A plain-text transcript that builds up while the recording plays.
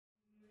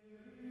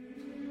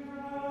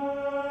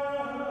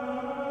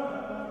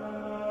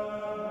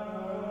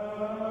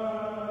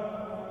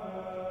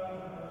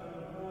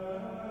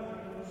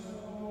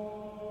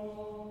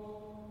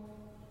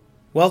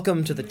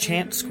Welcome to the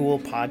Chant School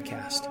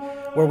podcast,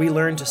 where we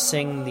learn to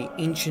sing the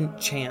ancient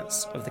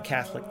chants of the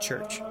Catholic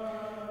Church.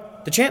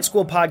 The Chant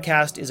School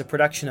podcast is a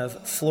production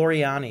of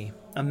Floriani,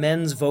 a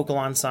men's vocal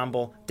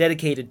ensemble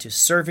dedicated to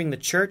serving the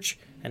church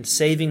and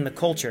saving the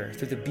culture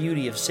through the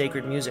beauty of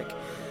sacred music.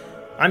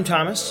 I'm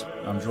Thomas.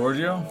 I'm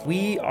Giorgio.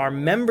 We are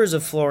members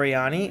of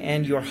Floriani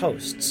and your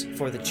hosts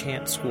for the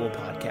Chant School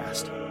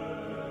podcast.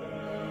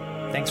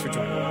 Thanks for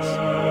joining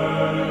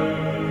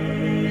us.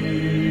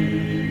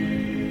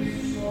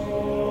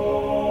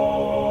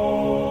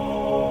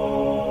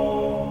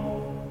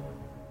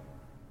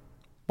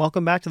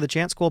 Welcome back to the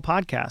Chant School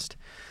podcast.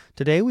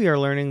 Today we are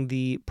learning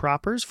the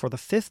propers for the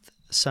fifth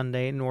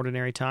Sunday in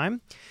Ordinary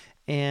Time.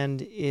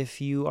 And if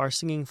you are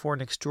singing for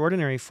an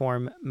extraordinary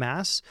form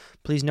Mass,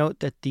 please note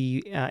that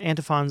the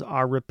antiphons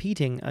are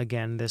repeating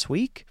again this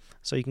week.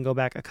 So you can go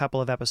back a couple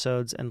of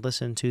episodes and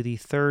listen to the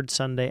third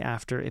Sunday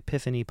after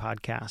Epiphany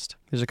podcast.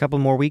 There's a couple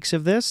more weeks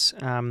of this.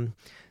 The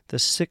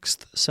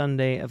sixth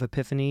Sunday of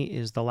Epiphany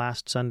is the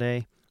last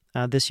Sunday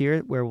this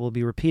year, where we'll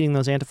be repeating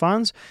those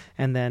antiphons,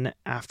 and then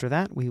after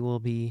that we will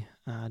be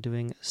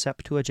doing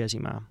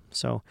Septuagesima.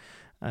 So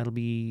it'll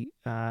be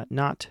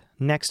not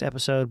next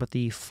episode, but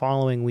the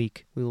following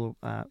week we'll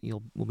be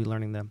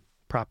learning the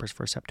propers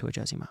for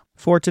Septuagesima.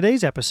 For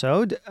today's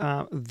episode,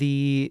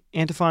 the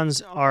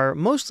antiphons are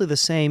mostly the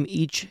same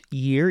each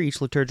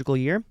liturgical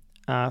year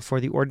for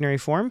the ordinary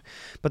form,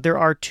 but there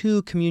are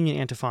two communion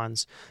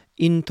antiphons.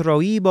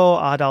 Introibo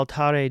ad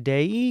altare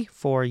Dei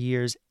for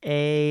years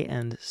A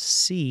and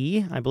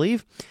C, I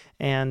believe,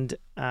 and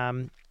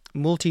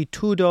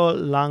Multitudo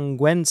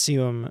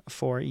Languentium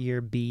for year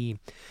B.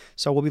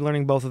 So we'll be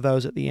learning both of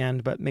those at the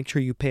end, but make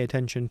sure you pay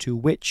attention to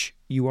which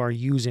you are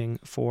using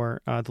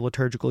for the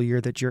liturgical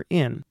year that you're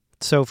in.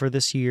 So for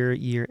this year,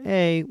 year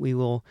A, we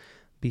will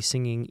be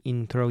singing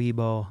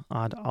Introibo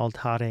ad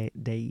altare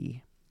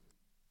Dei.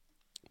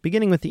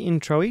 Beginning with the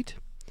introit.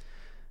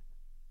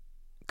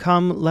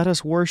 Come, let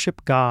us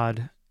worship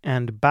God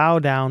and bow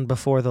down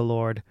before the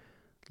Lord.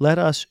 Let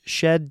us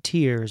shed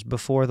tears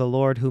before the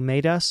Lord who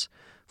made us,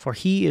 for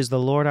he is the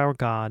Lord our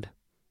God.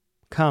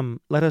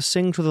 Come, let us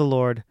sing to the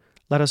Lord.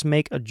 Let us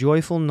make a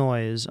joyful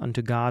noise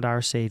unto God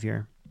our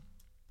Savior.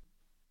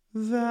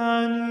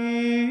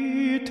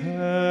 Venite,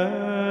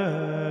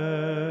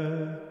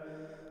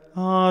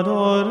 adoremus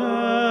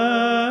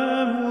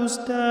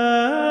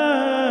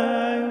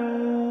Deum,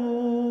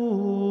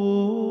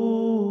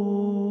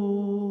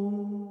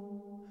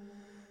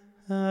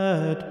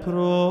 et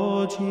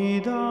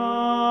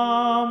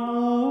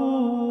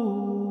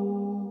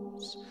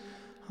procidamus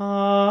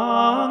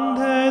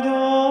ante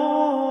Dominum.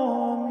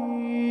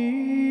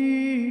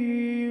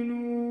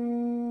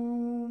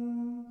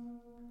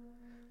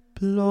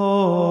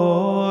 Ploremus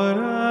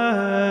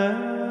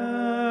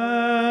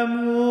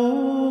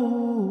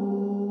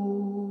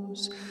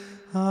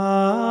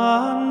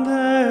ante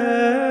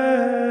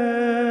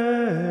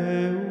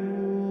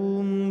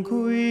Deum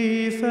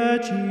qui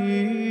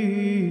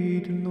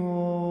fecit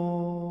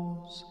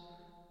nos,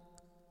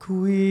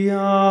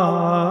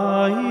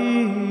 quia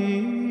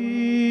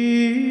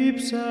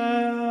ipse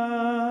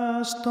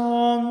est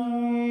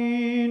Dominus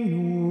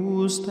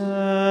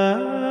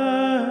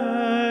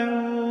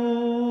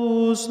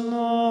Deus noster.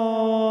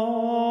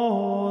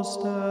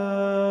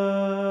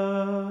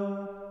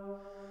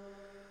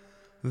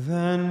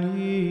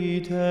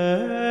 Venite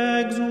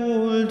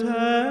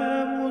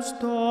exultemus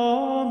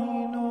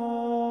Domino,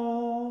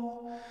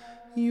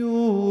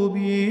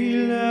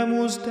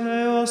 jubilemus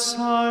Deo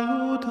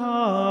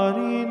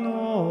salutari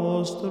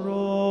nostro.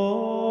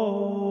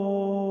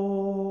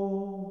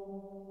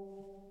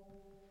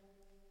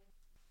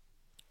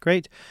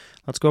 Great.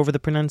 Let's go over the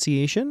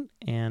pronunciation,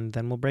 and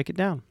then we'll break it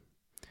down.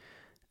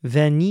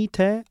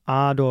 Venite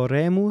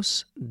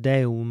adoremus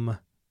Deum,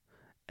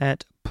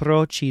 et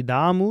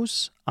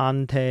procidamus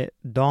ante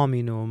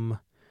Dominum.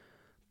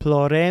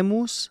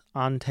 Ploremus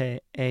ante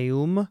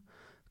Eum,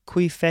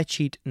 qui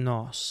fecit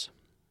nos,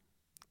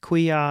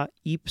 quia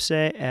ipse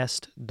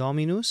est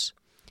Dominus,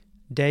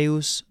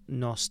 Deus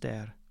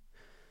noster.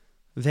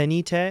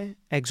 Venite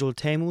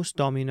exultemus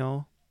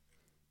Domino,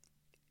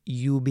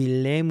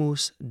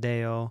 jubilemus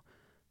Deo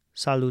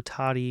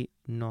salutari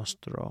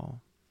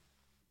nostro.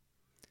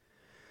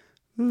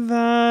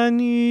 Venite,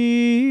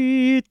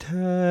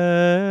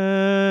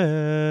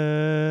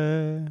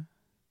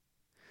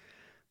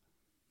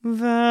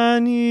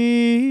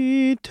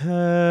 venite.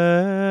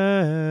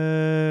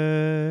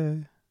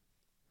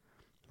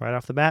 Right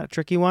off the bat, a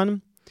tricky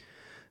one.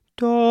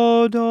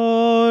 Do,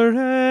 do,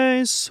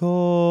 re,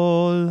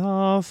 sol,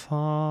 la,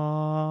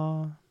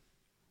 fa.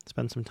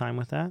 Spend some time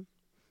with that.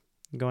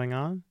 Going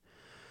on.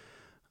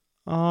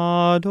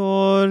 Adoremus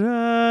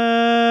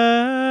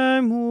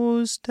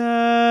Deum.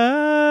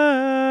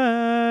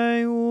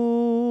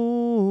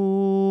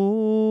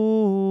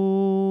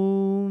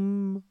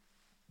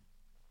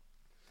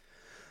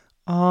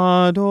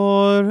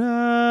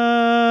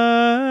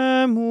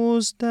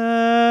 Adoremus Deum.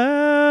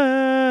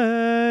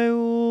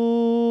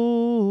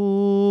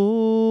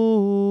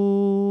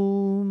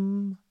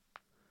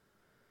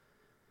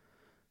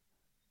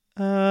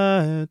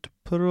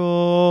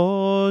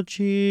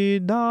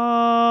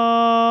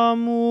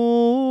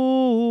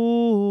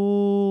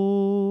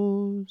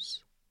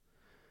 procidamus,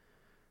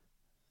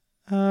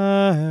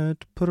 et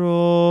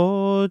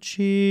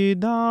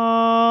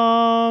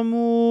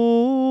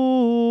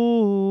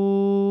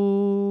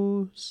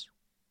procidamus,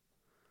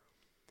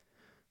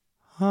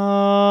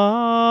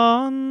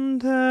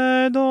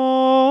 ante Dominum,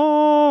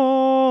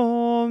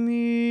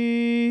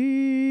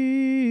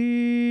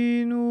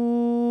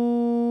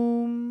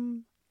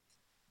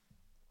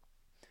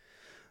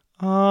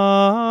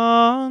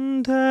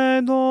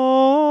 ante Dominum.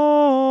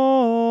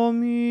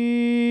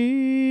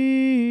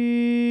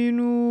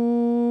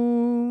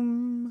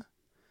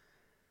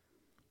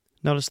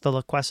 Notice the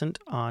liquescent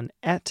on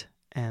et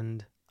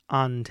and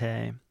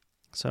ante.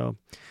 So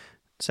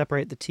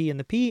separate the T and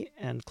the P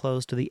and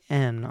close to the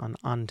N on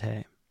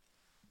ante.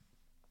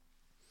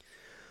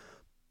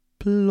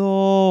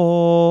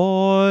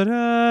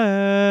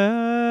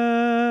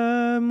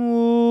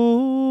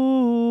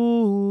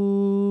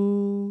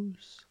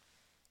 Ploremus,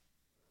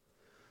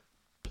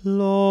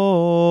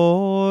 ploremus,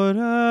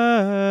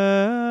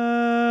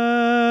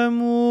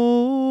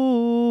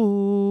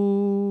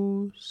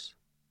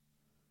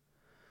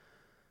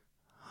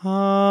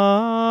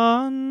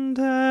 ante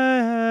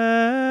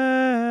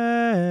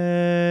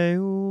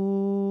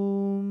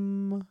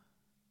eum,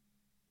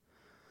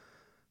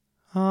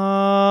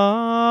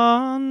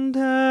 ante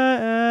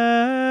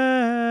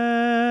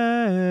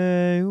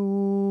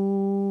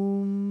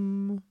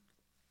eum,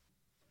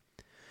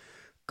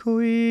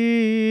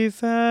 qui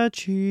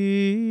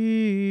fecit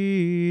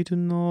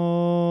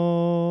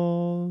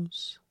nos,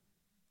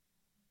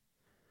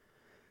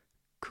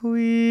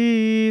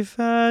 qui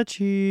fecit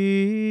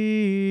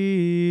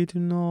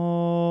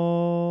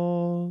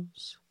nos,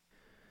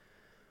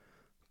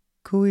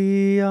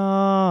 quia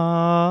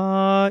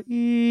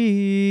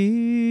ipse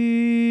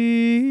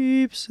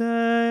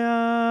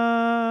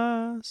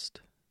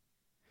est,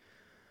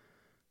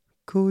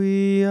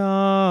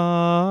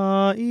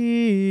 quia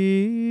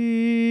ipse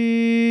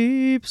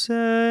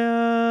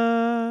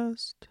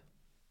est,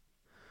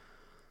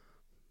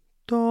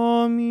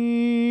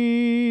 Dominus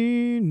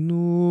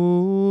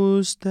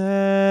Deus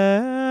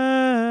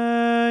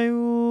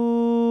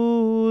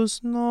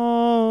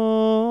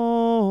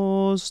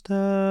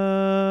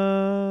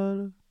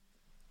noster,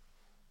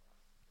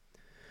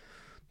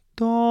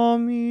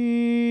 Dominus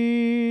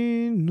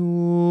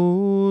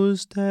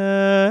Deus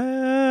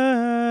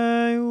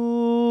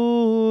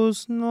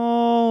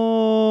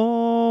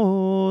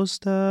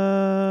noster.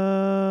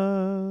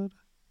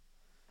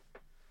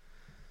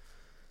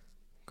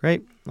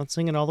 Great. Let's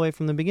sing it all the way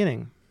from the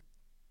beginning.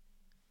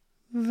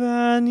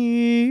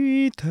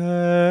 Venite,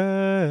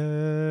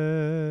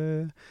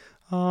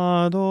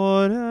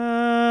 adoremus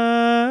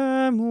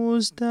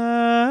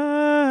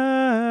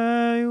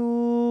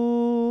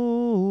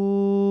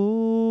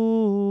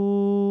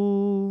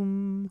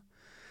Deum,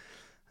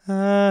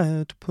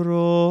 et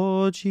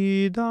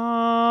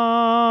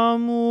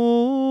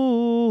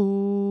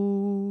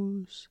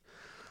procidamus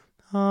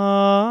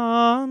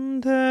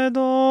ante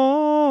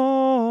Dominum,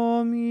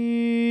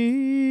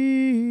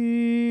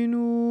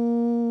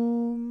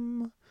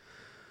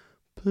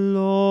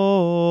 ploremus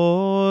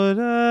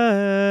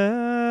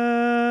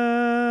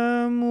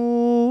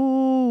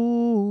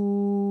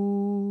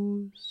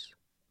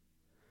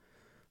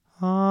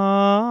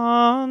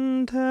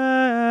ante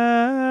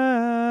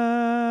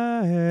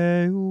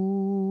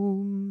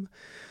eum,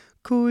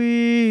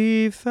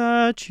 qui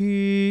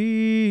fecit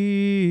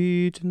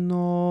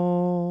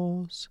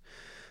nos,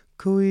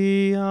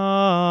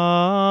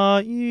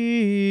 quia ipse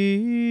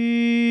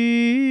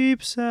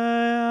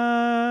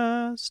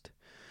est,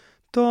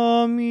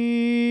 Dominus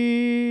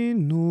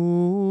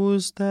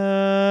Deus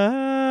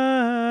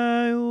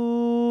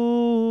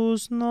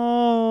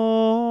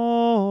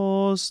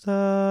noster.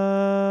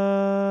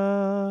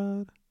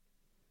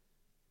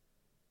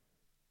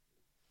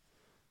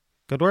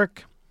 Good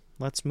work.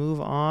 Let's move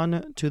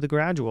on to the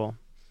gradual.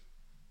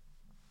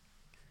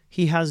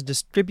 He has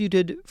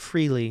distributed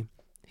freely.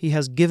 He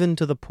has given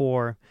to the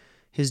poor.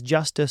 His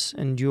justice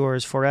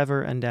endures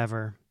forever and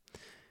ever.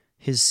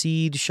 His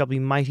seed shall be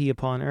mighty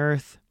upon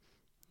earth.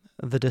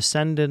 The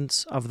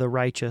descendants of the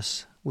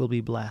righteous will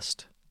be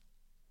blessed.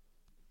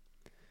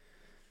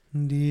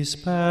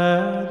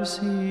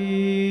 Dispersit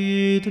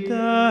dedit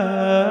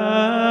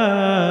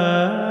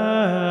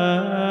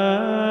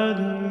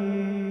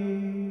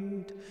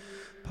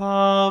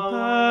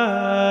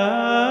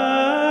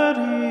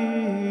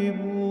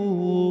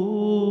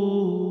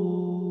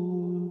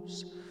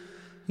pauperibus,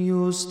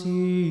 justitia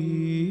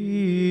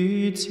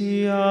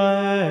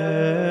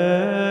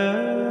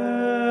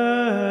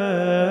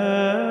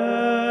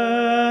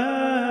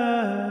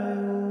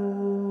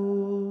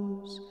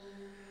eius,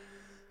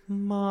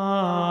 manet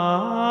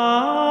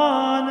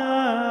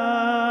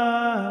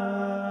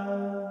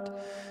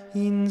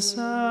in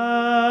seculum.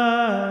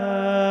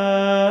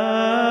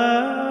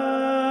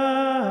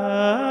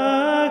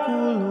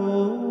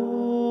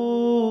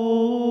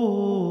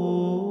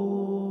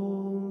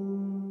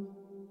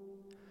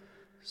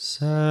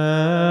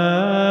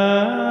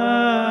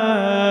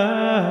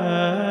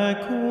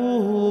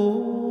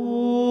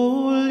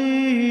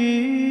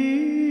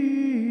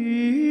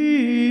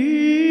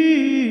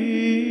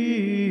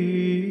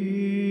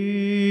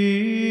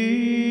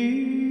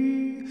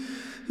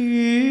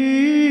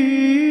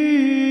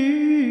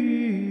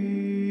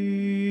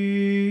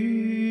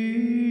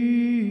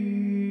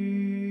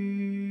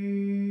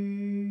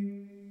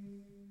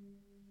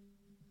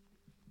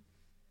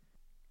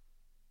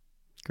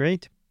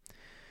 Great.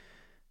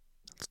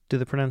 Let's do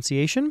the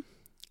pronunciation.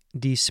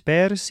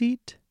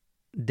 Dispersit,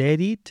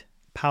 dedit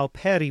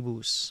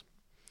pauperibus.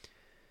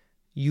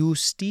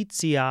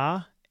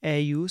 Justitia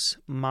eius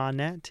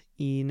manet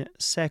in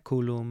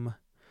seculum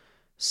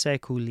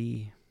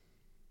seculi.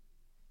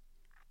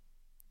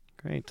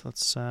 Great.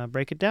 Let's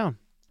break it down.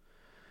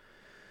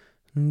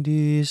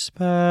 Dispersit,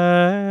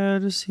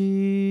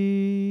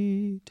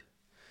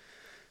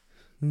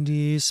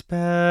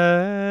 dispersit,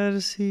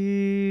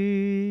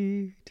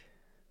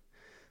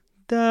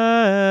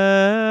 dedit,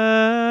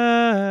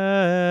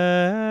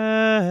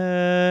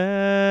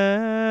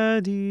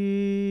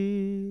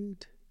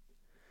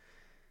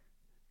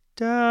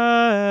 dedit,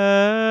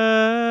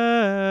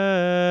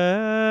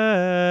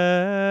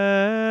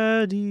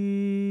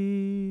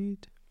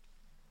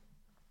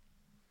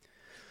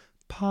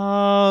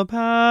 pauperi,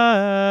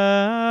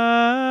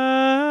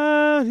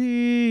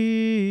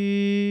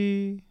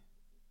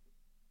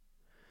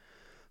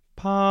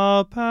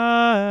 pauperi,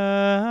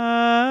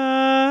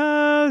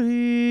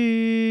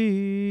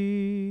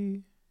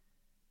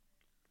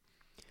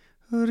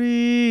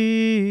 ribus,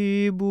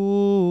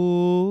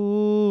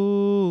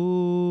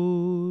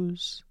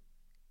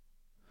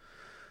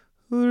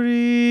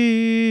 ribus,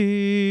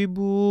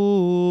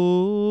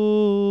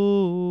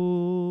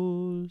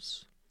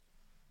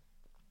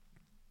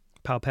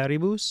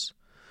 pauperibus,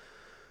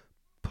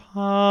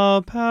 pauperibus,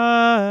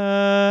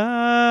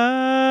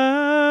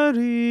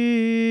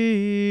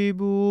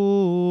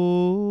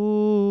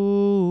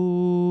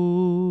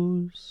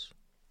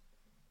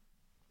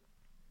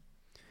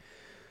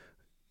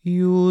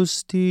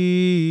 justitia,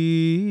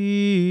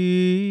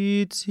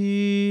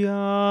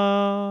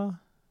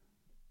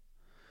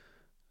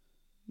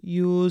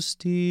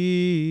 justitia,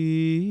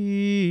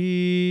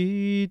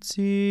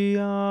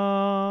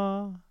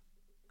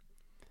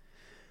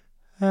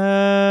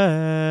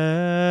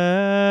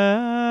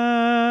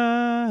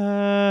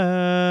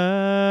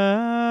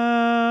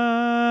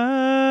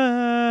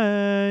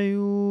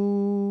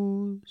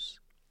 eius,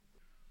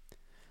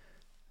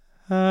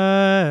 eius,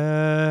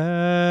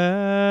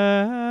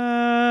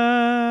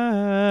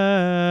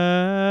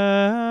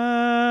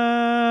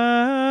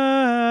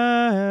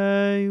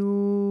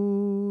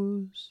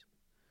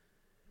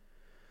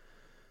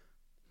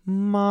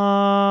 manet,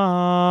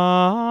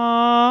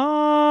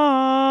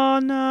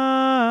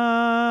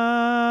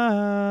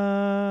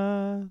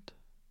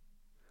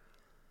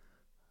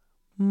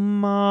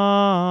 manet,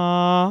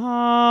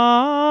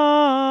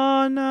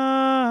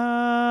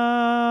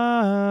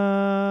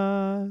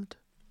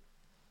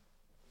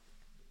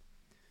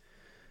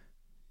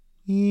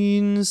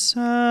 in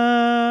seculum,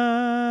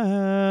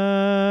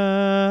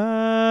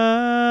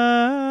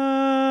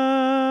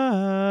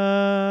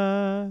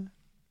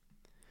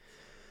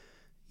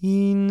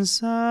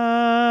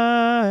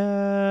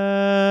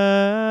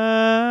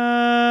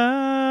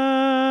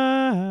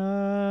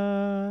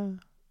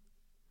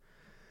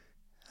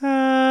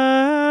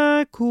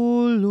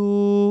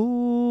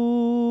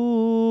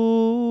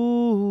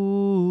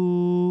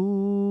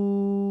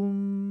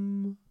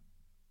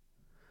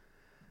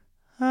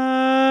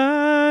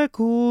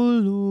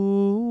 seculum,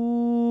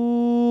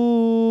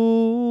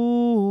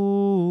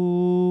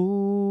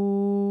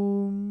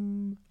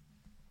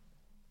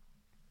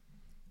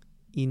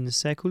 in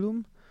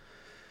seculum,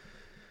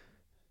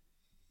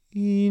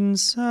 in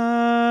seculum.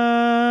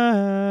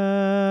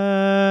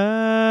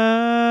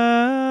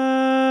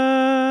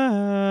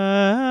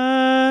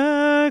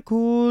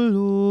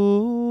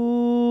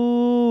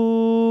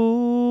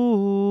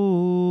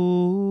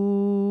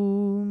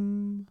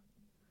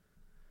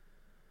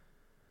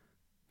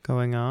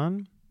 Going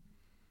on.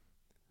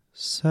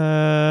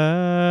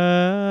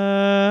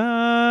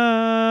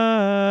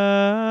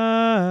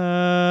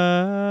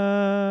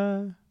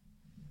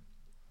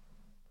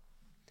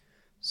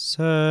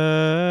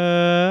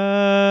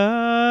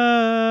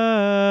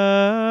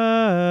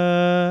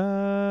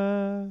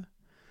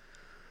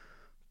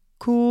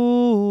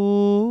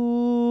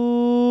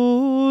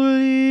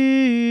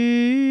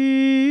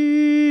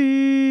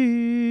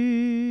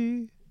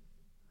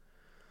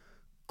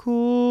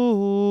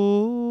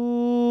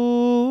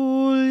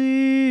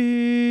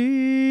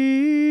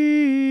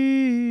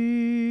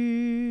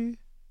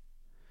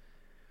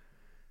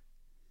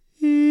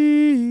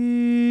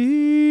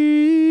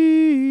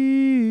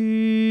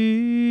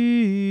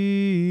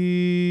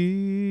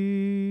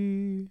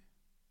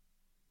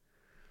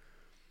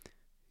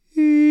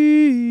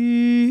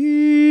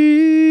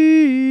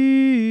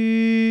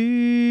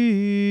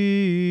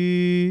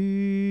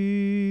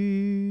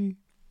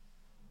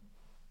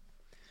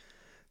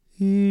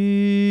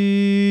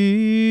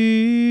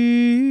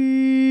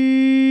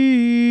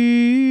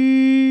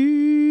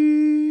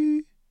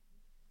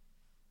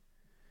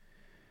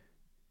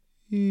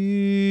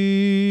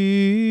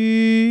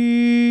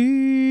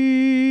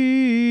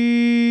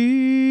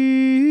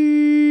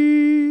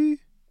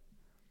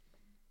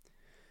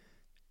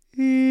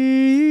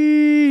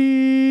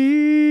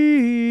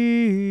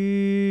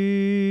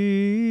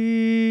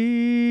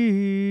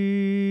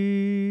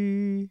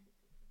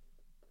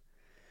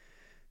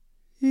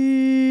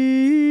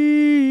 E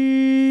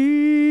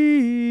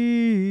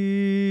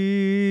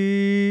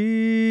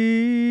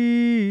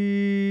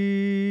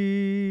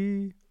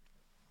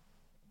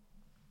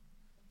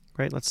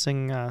Great. Let's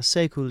sing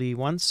Sekuli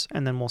once,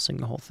 and then we'll sing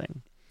the whole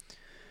thing.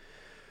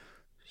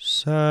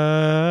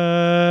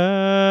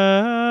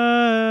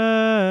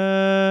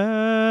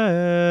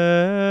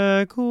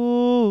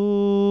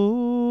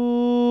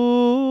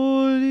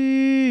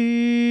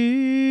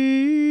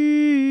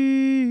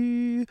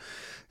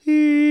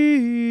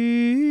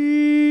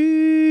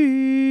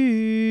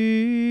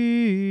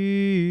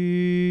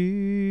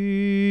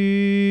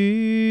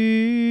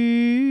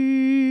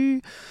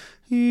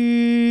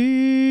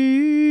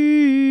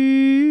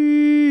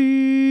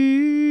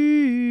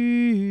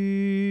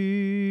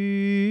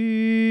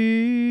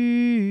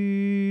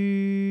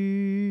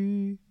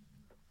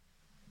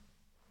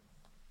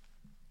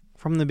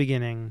 From the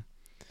beginning.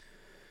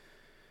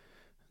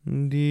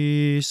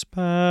 Dispersit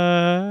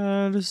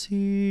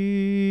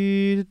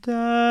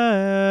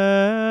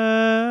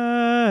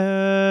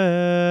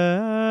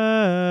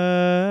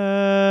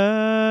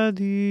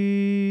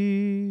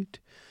dedit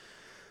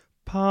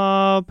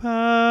pauperibus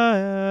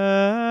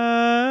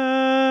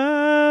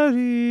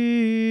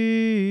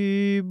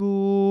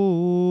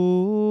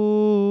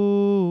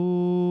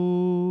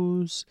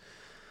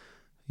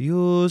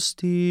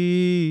justitia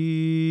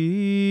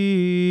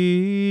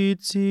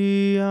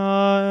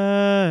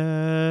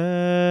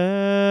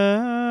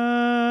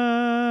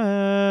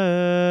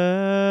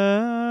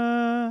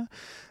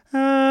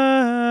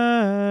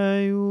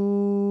eius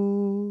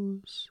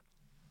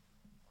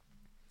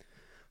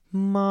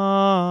manet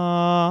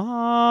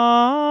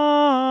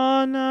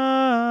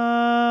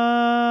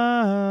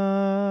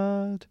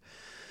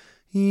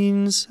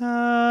in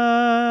seculum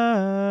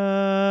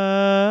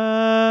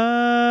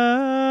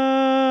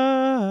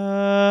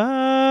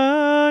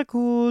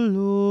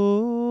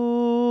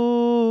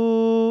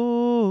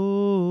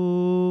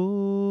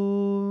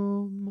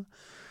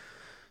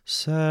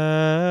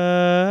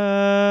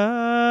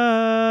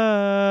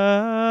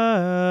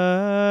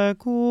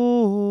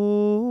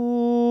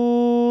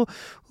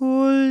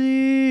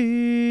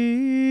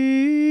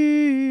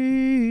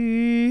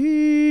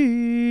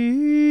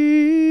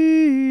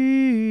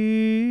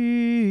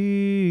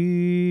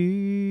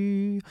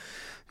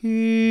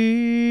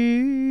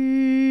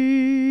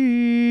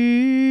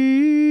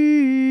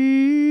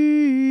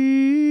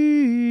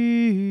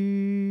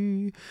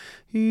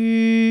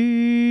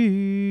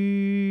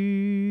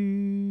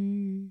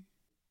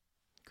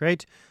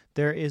Great.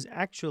 There is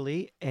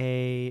actually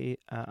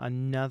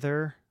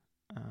another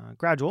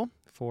gradual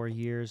for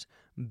years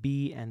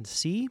B and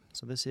C.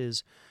 So this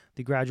is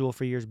the gradual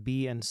for years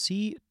B and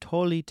C,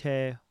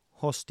 Tolite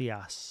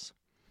hostias.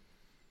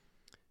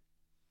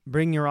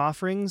 Bring your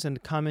offerings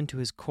and come into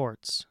his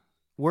courts.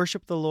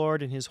 Worship the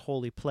Lord in his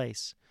holy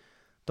place.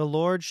 The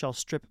Lord shall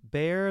strip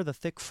bare the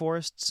thick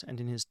forests,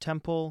 and in his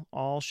temple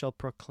all shall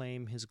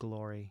proclaim his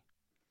glory.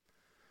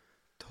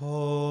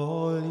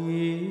 Tolite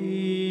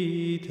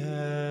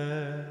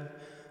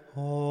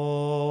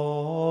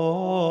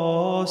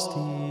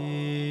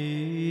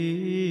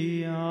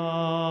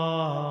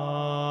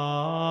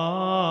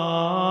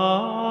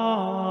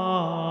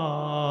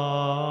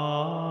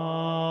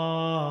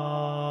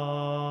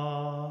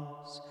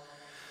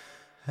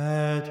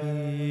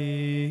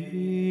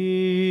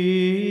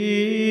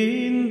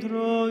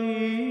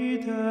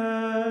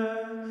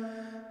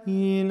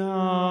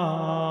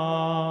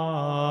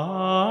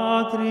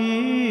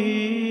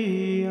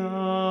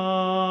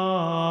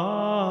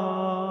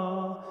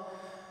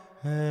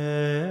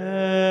hostias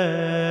et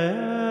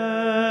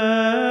introite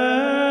in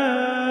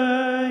atria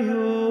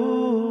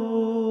eius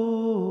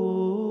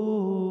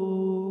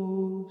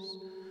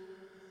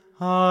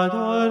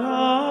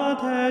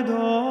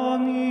adorate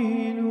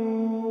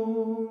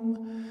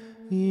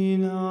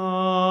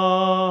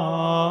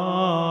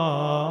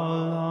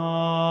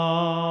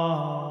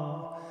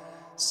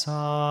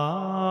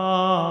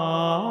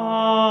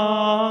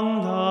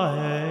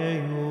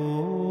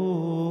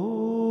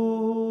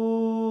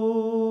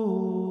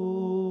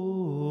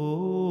in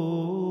aula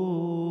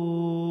sancta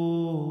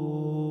eius.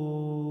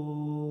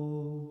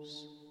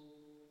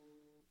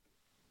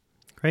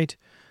 Great.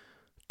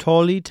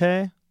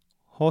 Tolite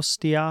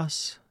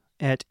hostias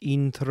et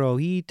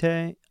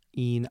introite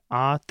in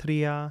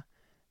atria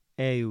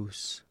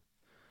eius.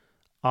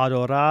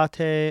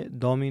 Adorate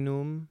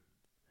Dominum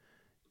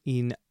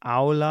in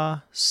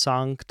aula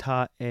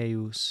sancta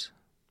eius.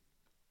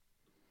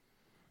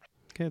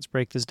 Okay, let's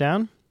break this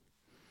down.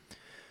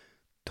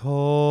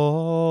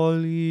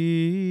 Tolite,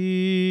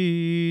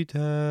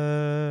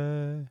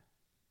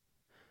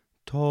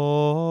 tolite,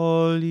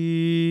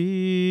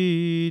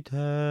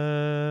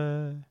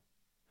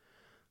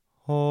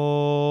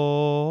 hostia,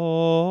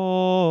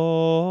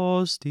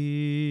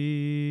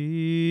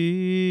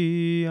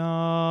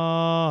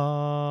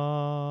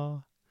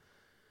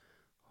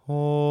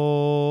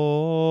 hostia,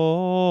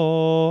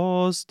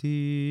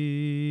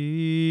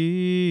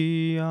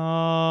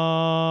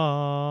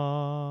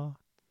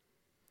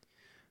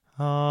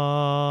 as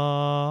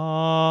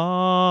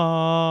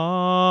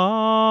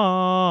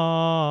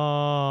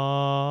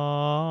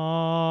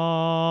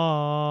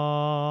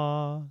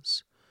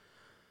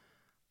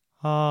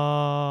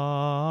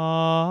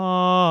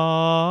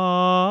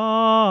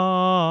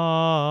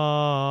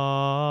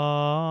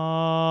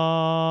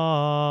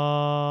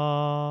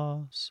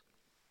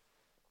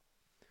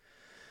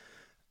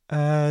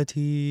et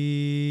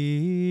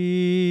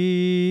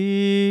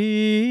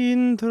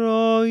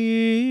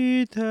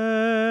introite,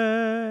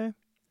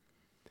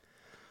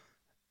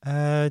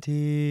 et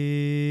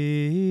introite,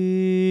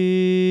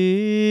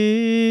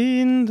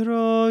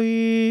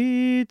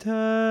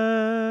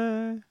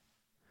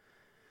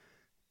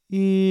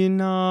 in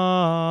atria,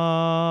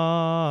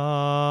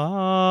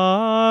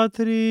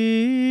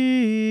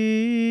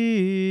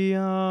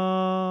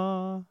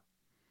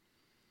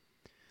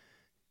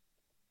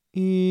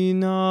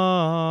 in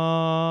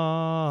atria,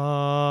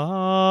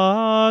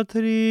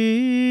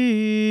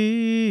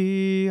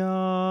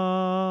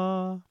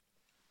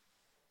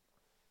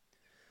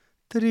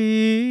 tria,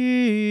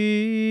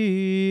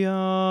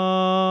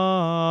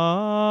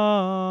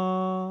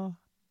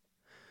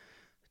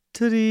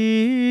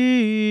 tria,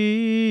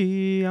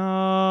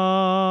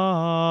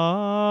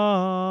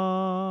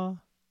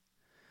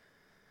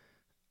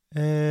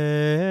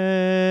 eius,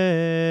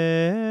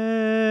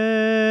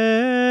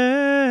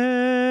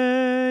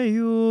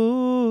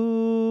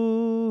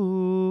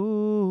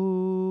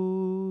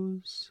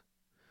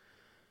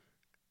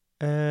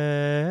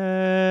 eius,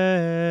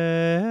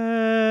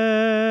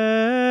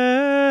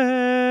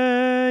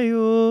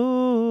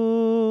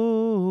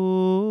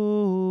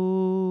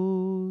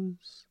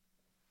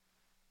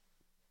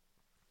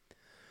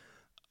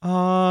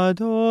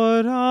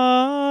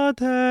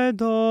 adorate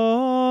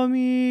Dominum,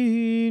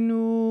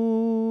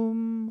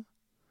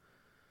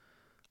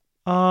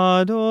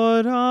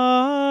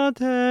 adorate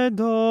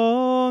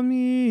Dominum,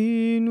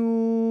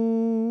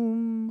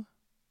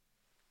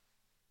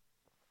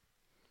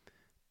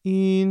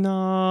 in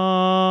aula,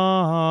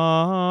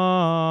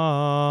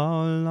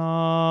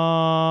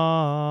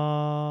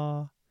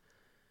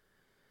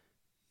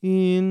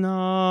 in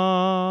aula,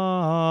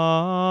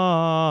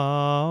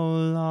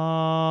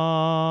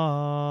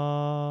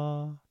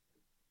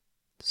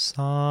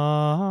 sancta,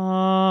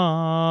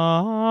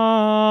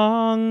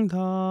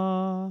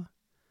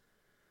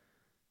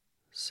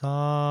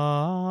 sancta,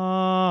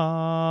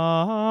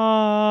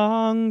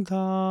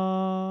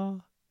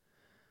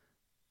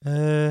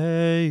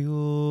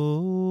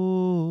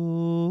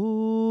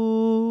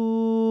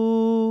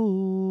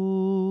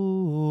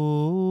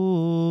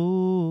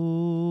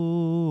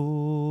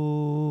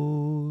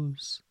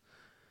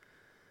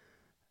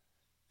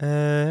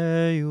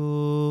 eius.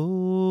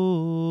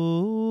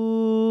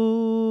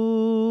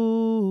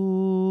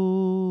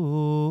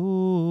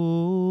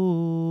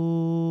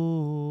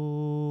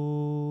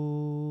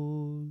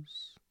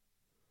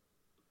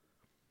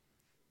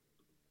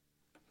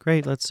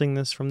 Great, let's sing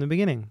this from the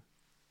beginning.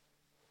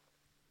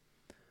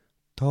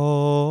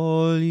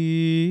 Tolite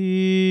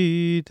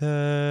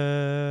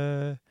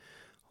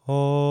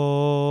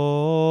hostia,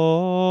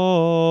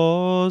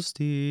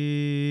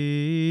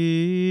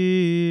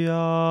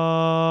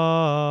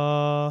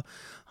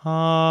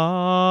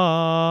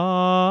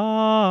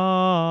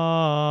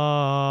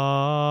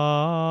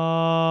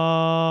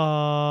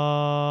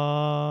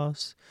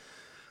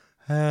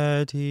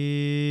 et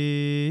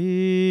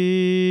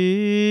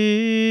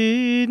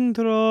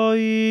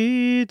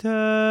introite,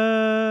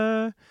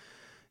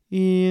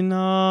 in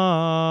atria,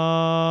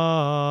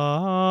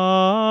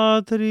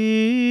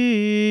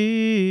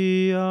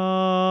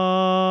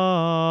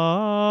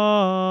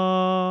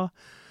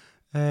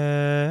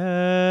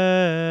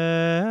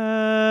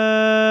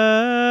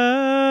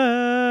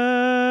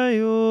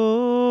 eius,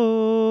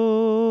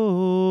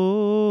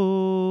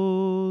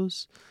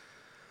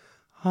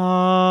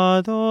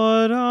 adorate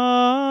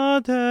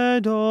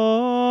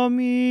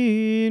Dominum,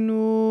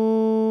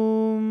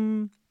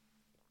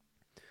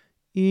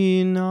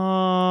 in aula,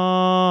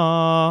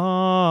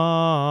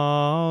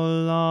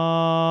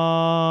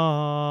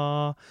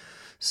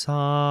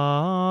 sancta,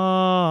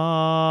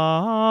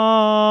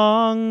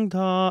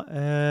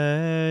 eius.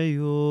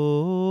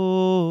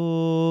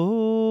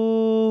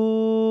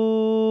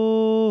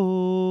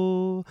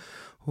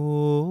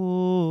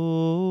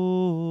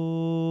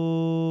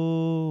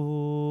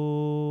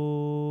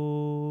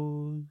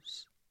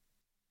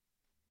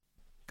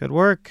 Good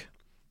work.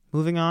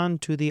 Moving on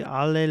to the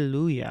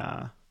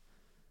Alleluia.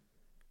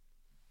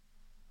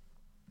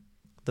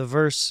 The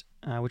verse,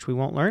 which we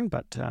won't learn,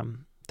 but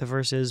the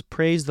verse is,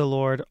 "Praise the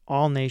Lord,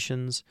 all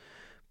nations.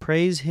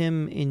 Praise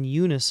him in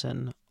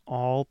unison,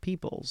 all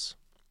peoples."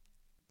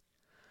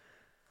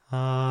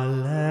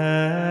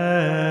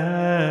 Alleluia.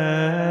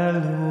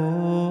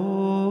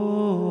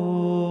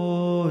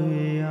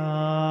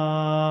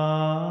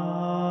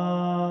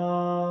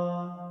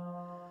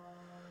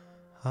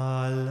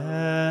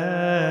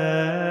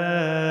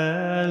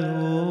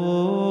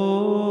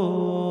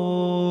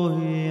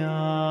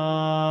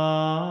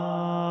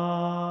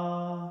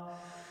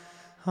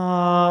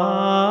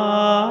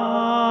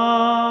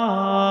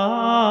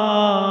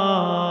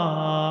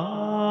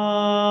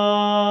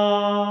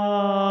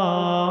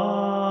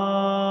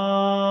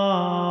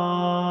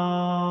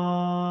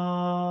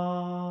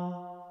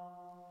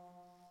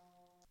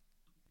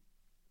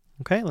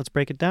 Okay, let's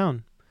break it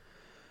down.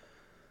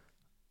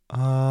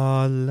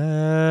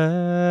 Alleluia.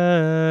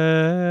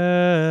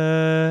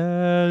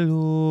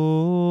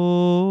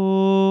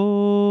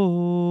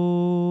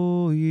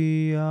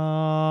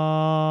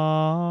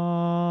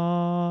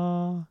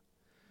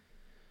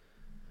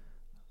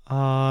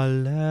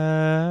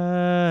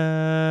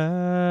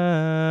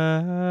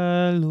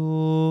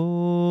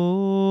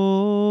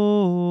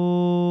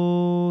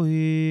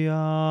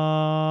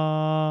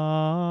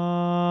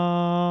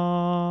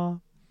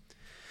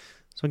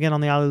 So again,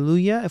 on the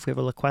Alleluia, if we have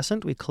a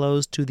liquescent, we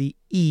close to the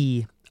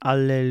E.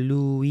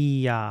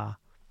 Alleluia.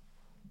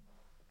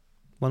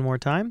 One more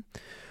time.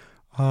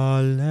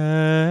 Alleluia.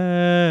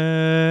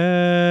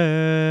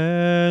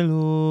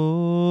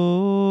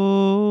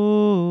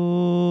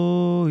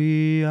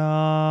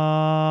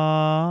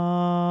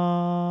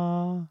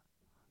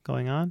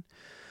 Going on.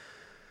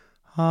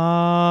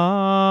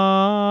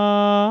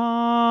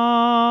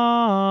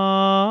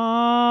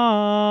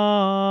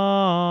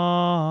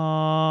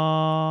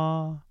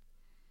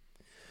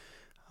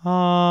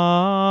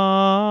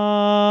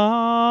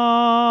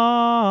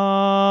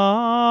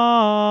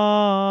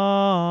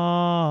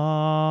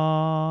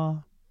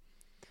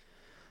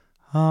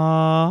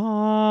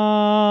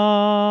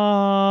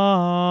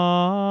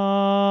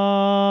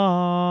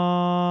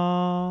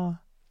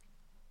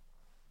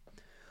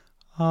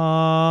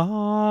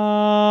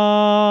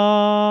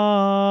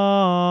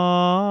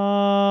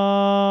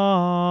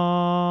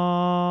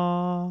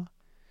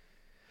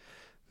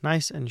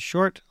 Nice and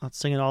short. Let's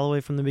sing it all the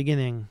way from the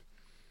beginning.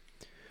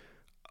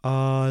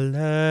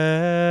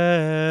 Alleluia.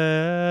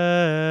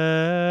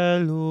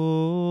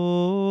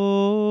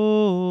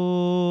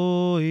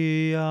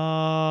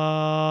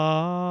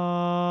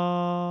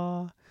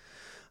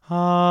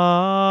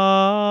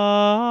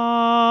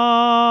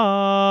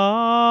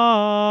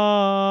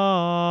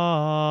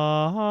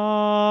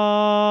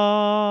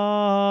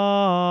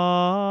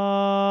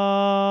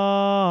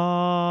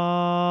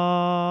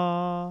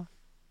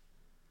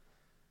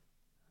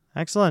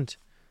 Excellent.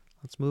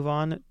 Let's move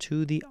on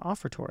to the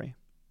offertory.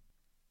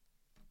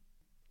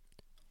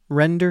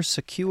 Render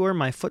secure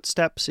my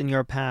footsteps in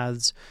your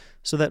paths,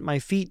 so that my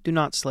feet do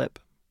not slip.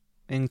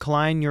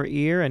 Incline your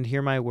ear and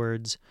hear my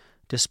words.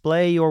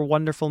 Display your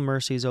wonderful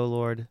mercies, O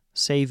Lord,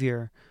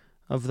 Savior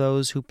of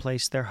those who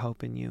place their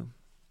hope in you.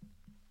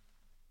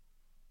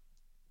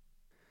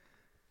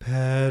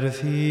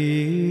 Perfice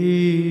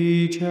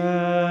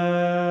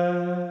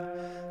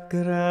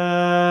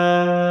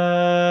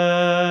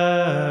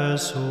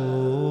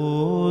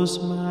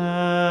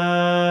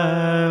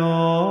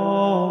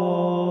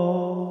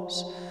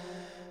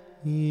Gressus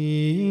meos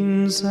in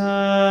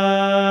semitis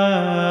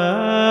tuis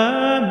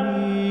ut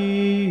non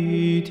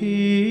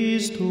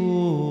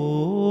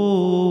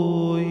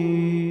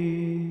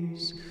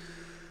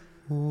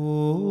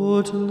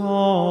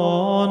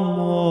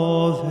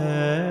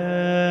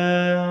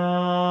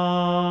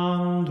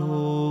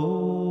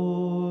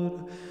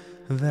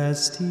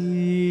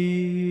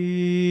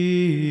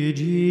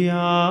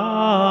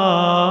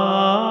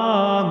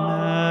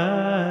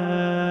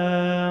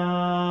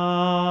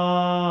vestigia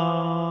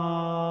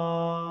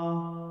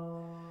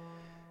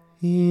inclinaurem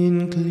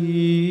tuam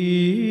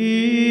et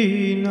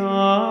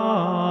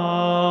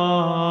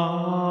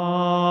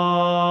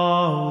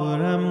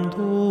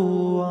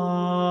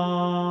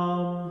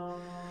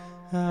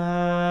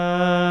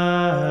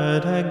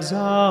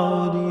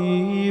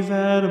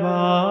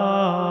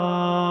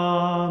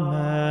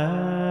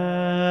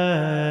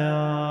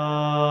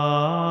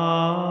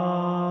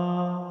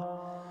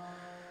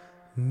exaudi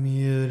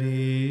verba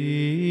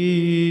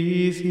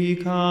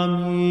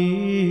mirifica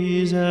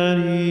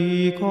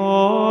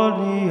misericordias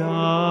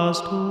tuas,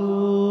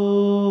 qui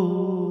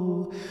salvos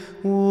facis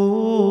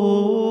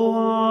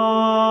sperantes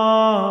in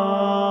te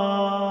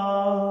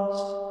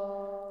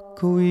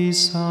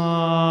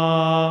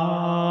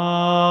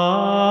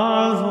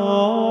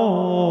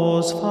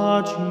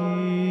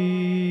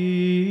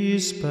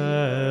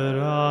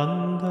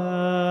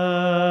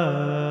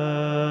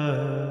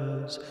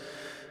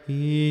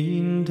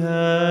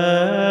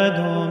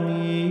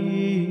Domine.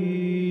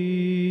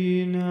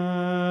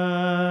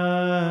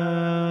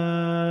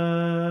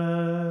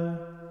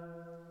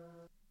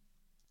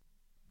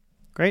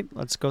 Great.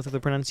 Let's go through the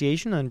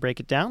pronunciation and break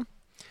it down.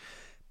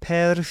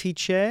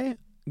 Perfice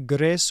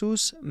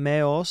Gressus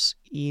meos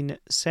in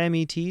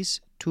semitis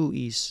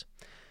tuis,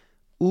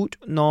 ut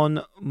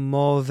non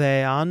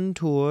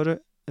moveantur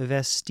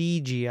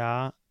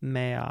vestigia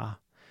mea.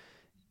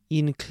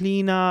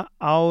 Inclina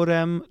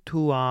aurem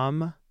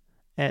tuam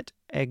et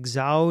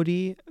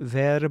exaudi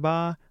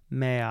verba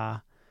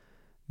mea.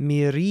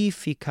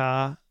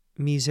 Mirifica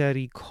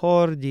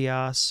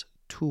misericordias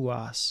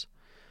tuas,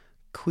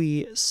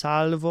 qui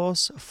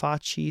salvos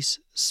facis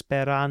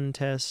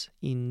sperantes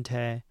in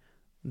te,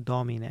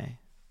 Domine.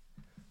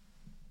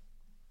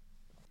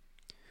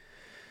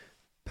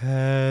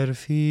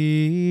 Perfice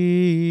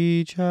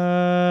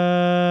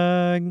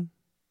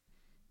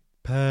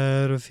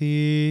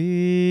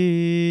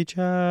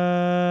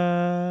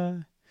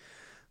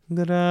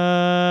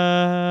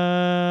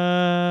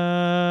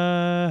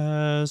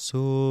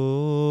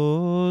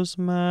Gressus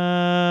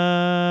meos,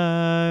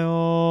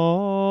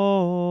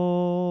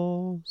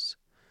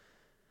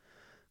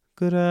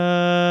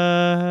 Gressus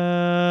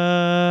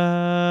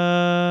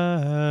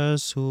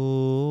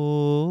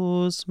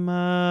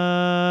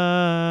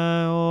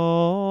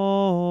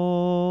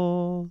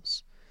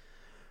meos.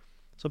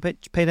 So pay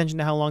attention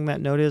to how long that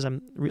note is.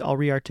 I'll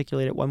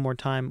re-articulate it one more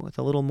time with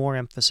a little more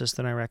emphasis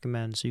than I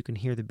recommend so you can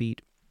hear the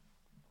beat.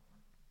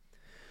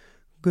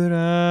 Gressus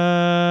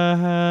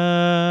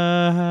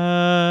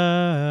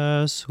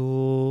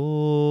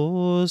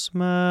Jesus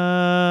meos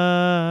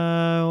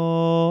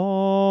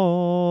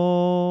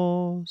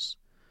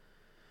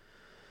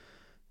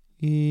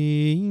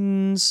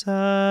in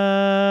semitis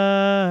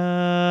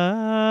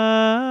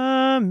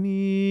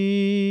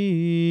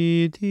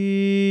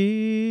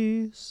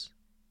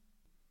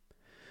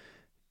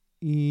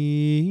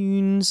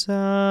in semitis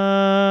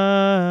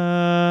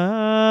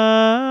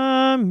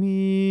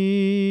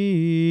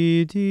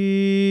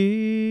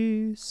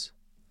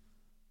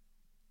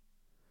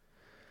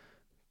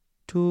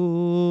tois.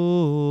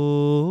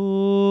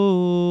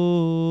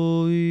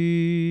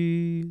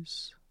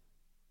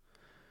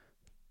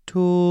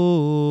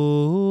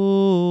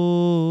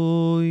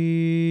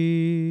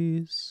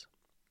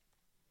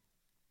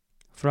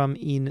 From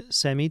in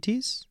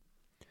semitis,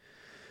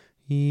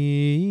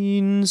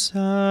 in semitis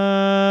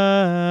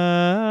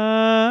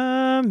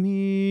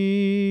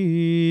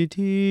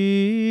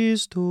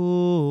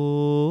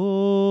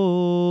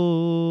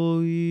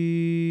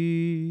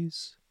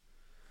tois.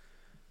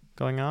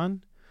 Going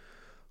on.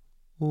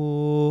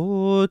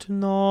 Ut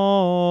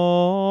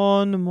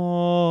non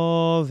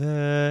moveandor,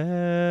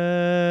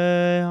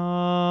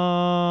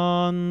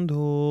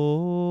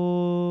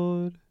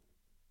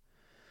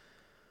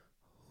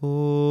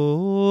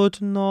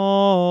 ut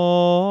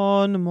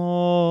non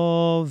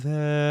moveandor,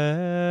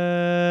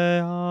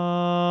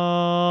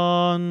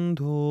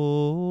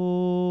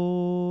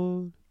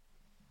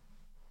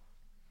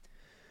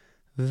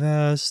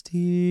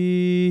 vestigia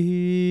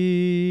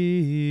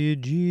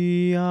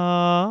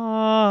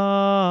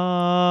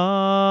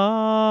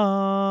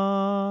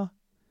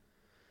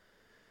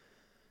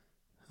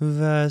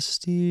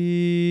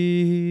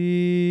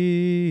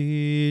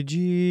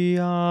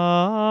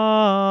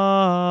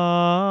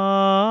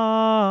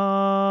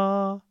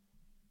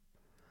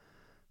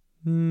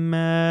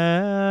mea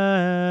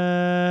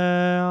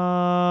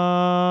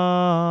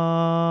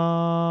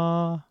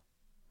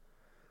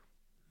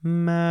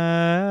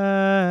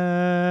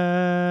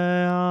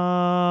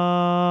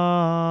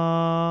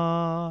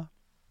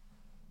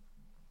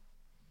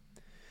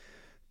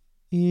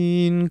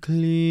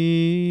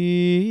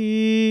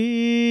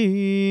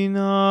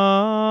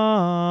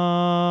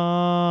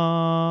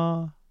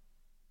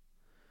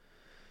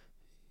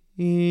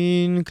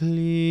inclina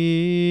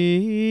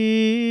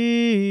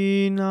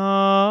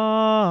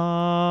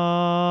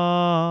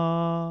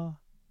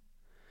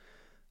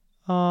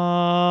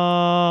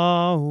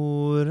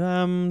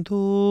aurem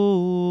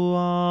tuam.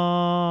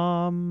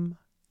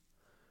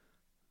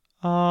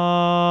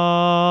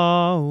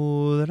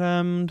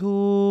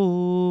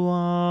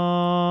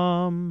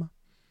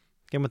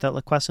 Again, with that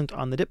liquescent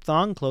on the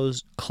diphthong,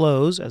 close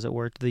as it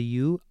were to the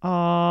U.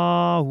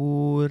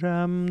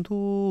 Aurem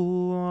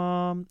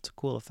tuam. It's a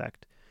cool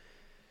effect.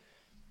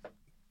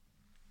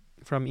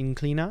 From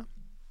inclina.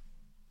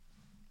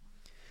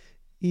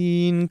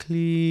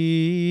 Inclina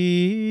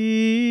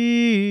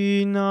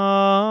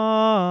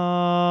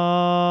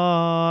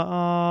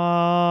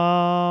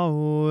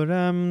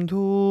aurem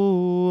tuam.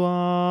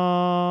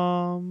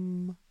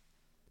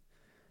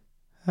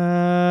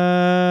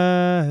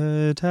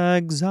 Et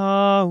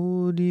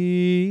exaudi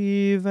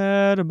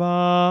verba.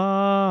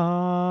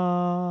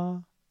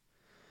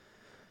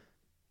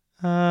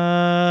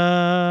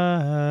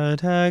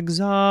 Et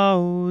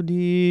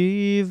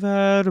exaudi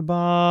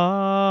verba.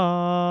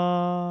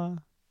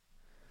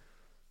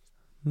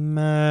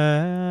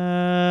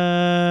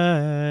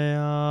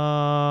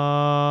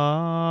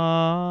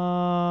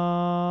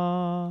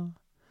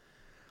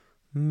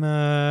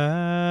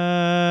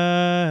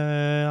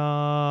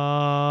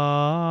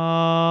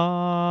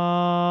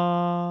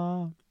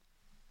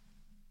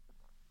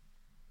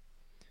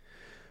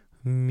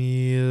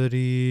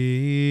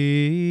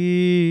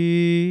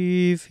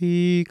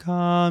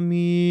 Mirifica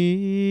miseri.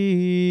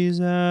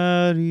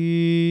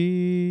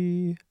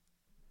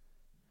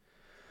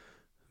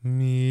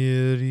 Mirifica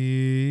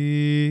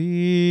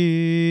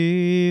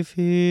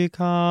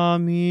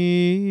miseri.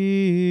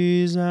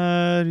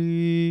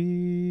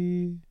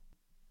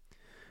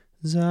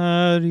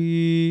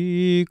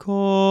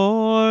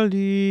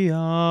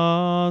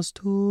 Misericordias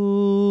tuas.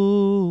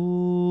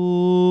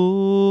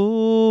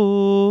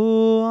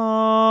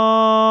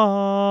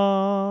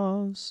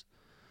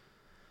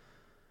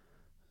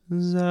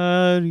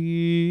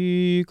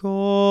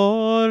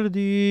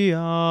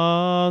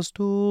 Misericordias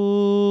tuas.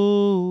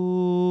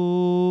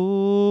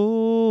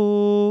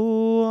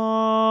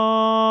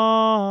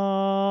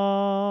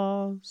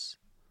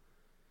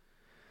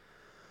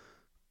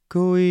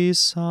 Qui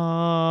salvos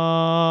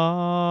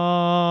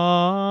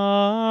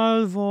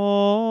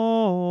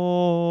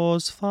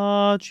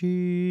facis.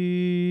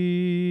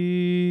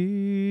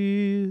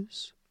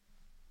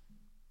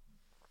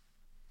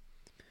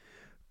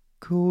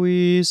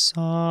 Qui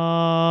salvos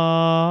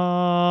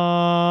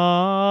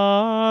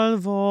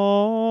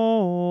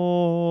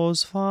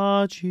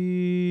facis.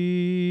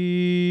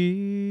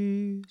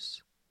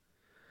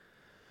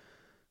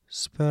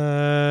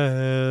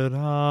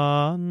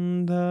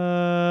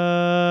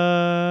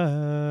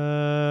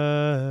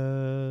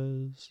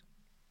 Sperandes.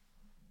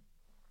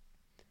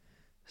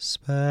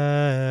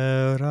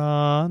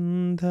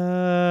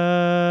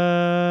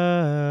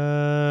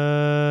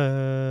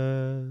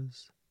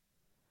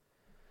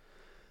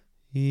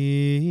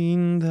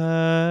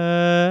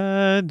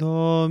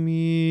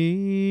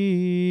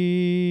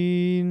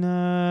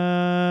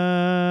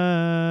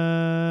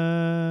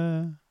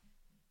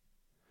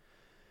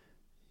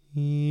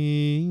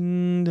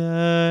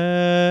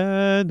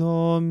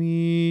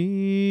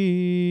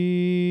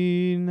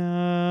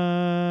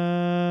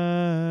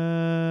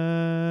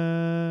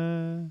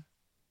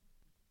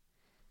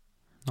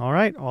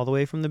 right, all the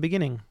way from the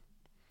beginning.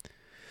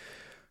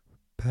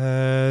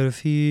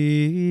 Perfice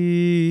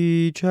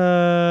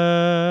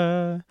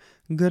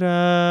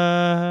gressus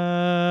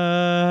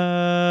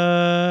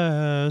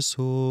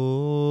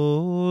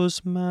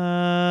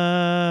meos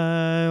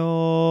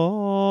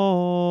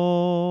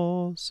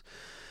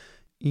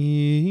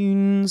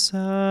in semitis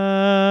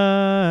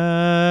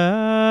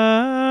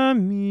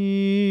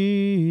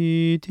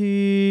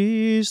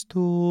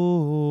tuis,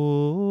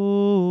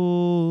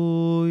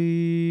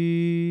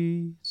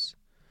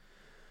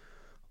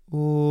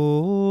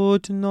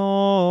 ut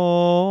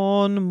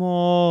non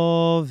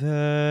moveantur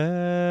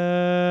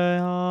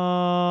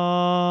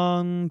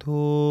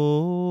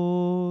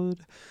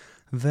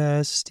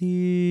vestigia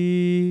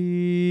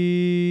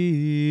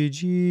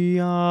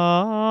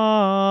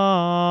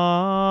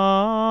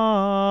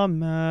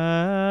mea.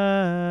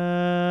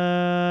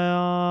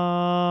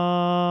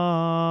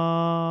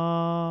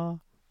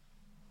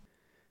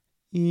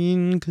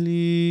 Inclina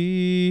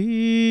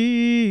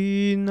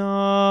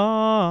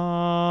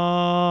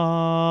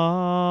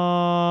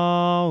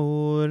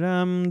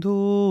aurem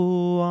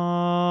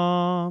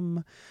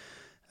tuam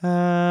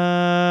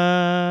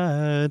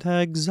et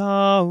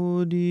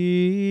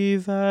exaudi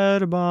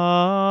verba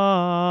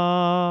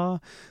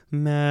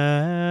mea.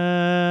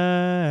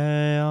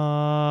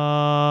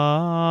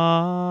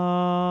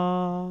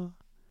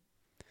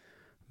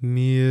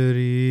 Mirifica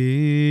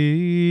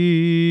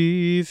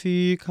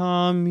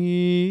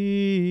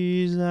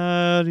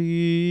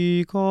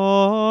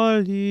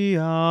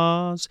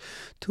misericordias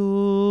tuas,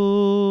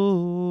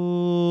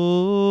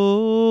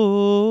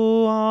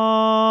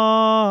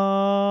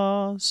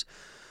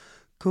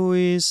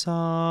 qui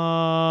salvos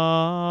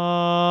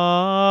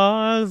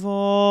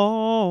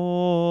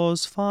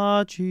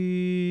facis,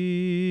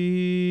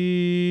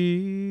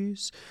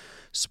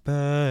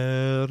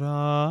 sperantes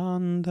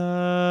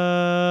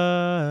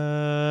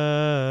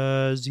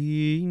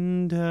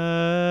in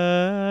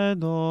te,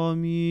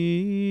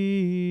 Domine.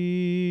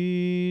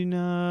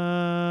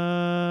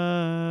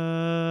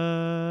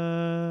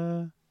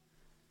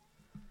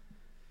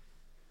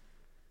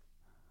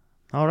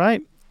 All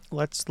right,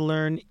 let's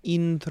learn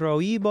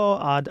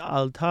Introibo ad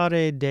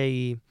altare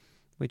Dei,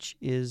 which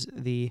is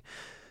the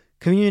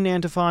communion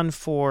antiphon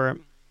for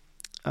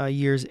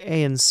years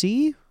A and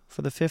C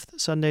for the fifth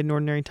Sunday in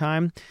Ordinary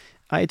Time.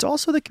 It's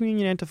also the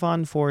communion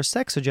antiphon for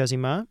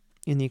Sexagesima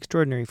in the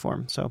extraordinary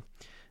form. So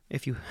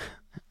if you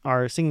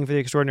are singing for the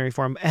extraordinary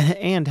form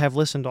and have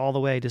listened all the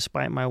way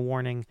despite my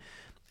warning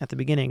at the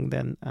beginning,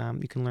 then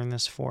you can learn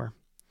this for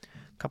a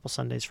couple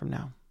Sundays from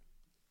now.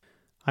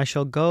 I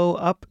shall go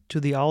up to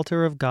the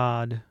altar of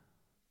God,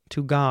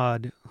 to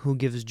God who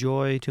gives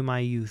joy to my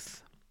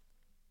youth.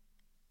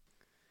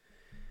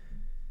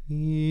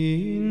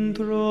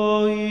 Introibo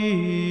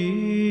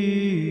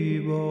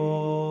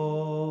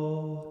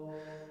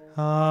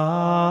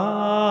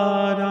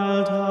ad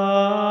altare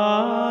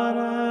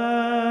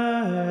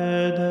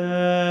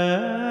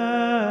Dei,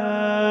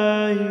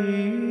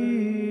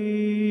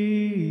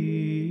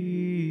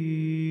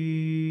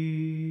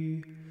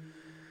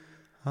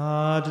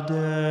 ad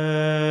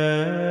Deum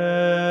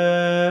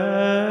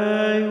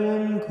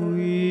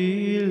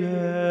qui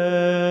letificat, juventutem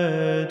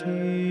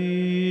meam.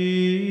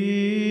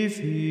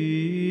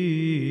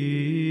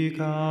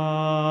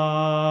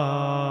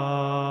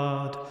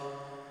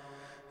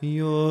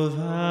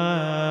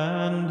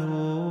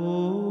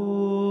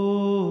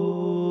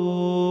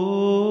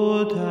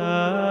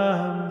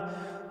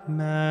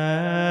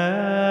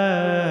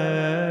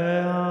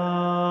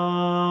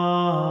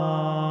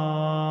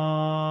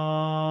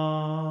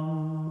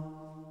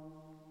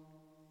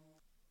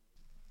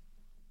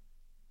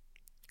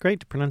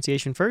 Great.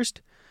 Pronunciation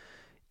first.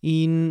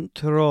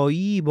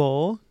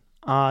 Introibo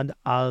ad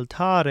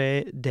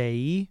altare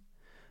Dei,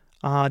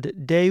 ad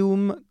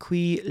Deum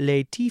qui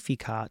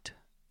letificat,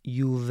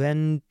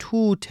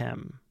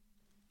 juventutem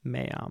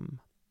meam.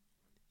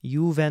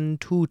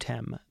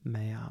 Juventutem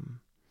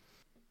meam.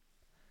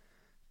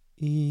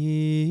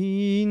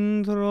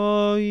 Introibo.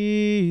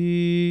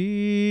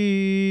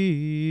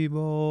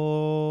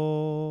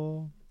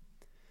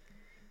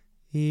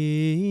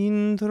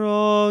 Introibo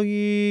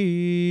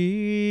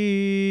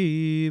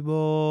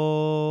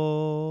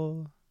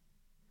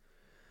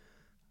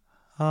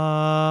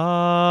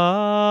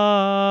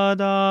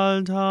ad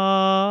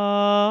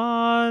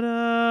altare,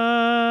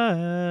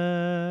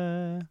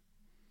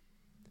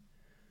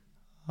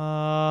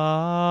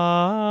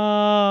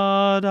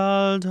 ad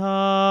altare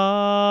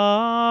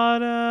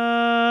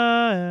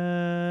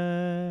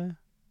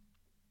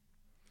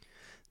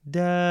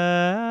Dei,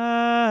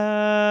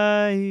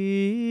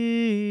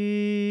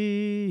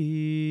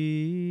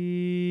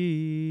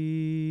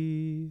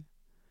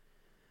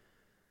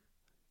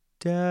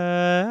 Dei,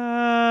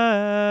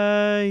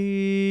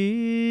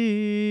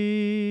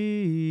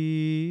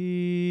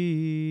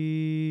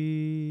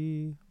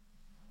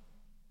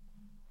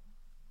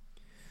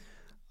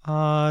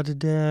 ad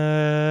Deum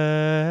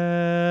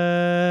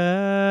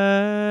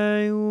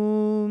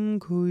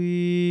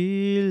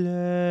qui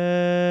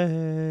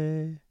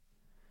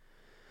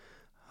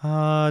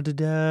ad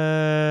Deum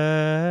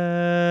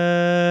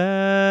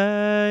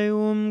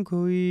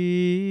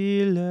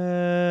quile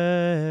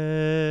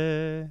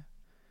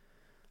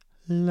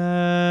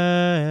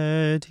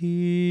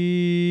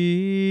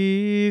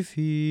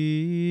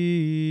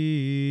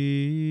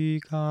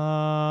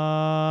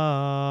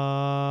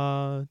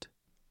letificat,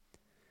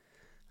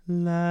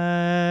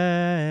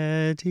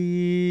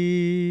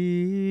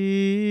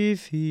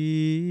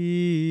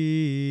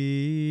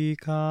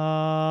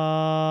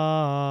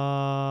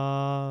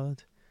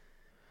 letificat,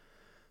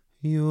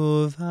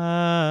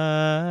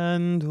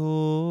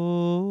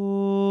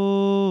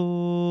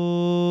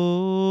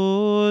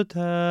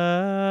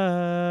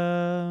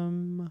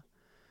 juventutem,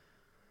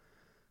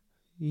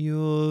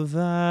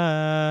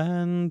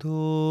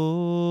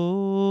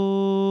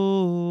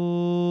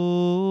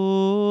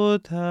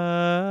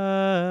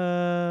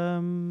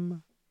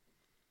 juventutem,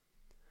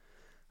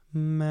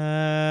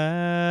 meam,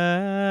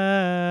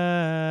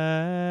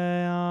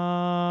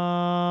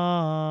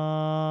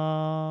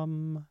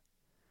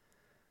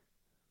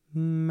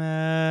 meam.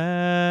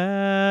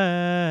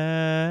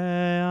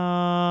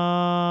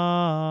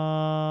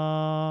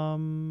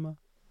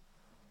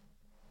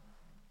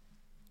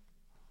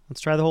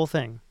 Let's try the whole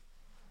thing.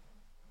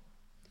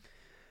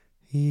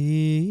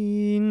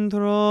 Introibo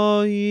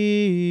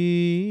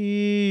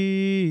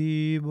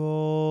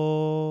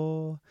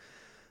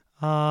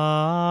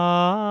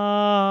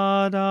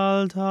ad altare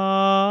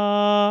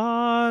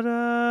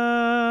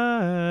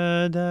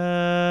Dei,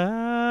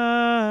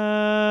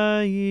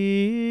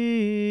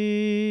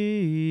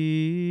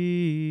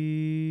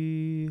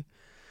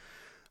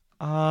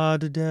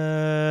 ad Deum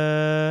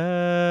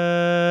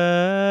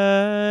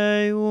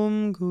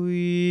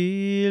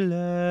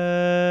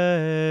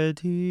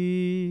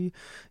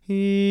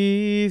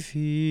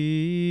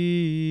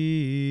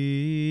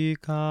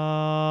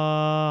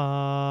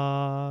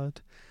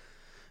letificat,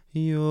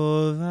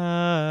 juventutem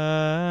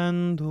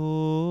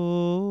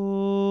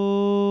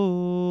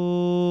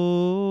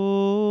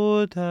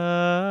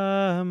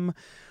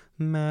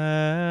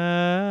meam.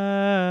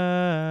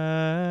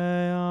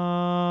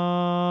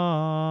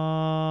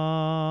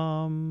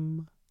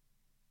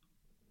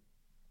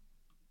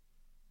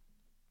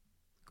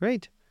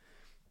 Great.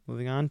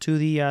 Moving on to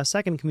the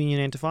second communion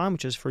antiphon,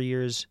 which is for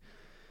years,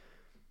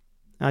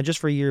 just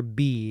for year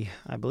B,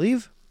 I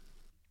believe.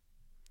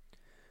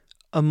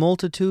 A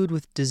multitude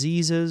with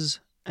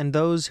diseases and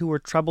those who were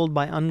troubled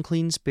by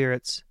unclean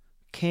spirits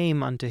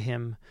came unto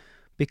him,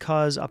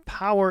 because a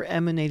power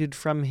emanated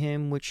from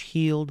him which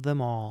healed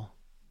them all.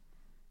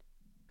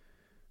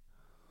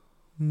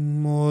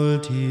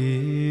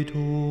 Multitudo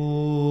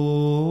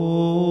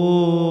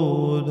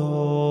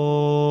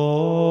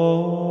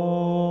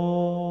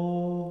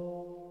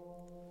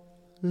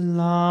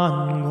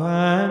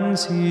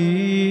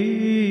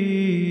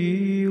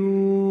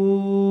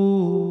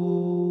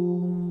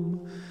languensium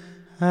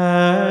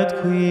et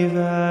qui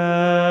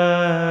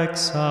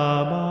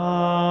vexabantur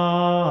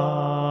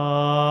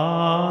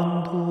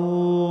a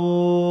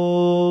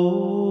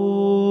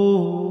spiritibus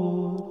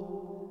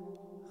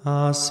immundis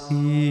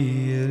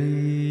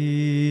veniebant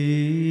ad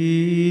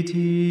Deum,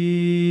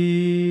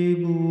 quia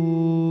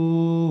virtus Dei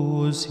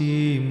illo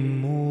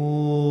exhibat,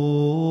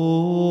 et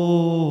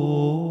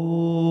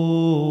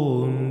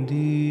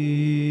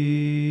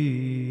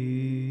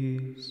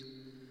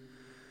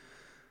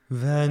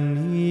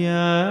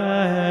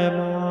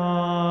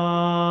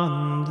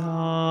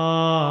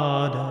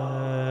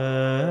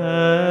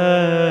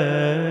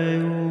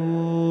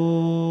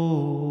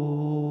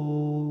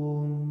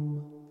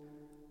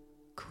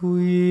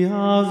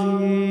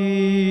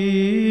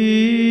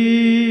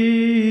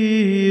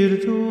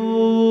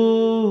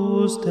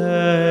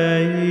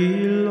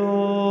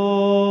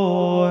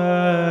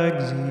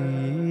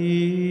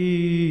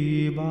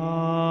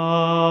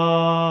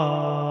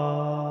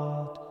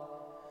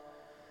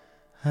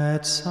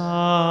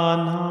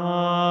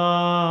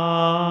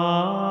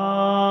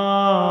sanabat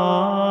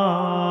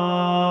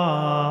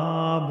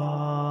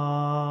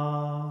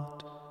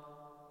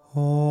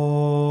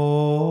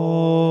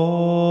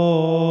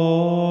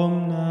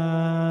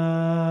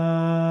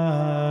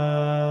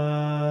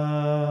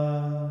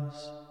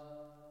omnes.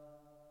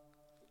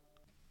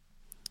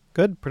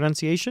 Good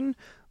pronunciation.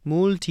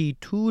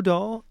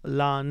 Multitudo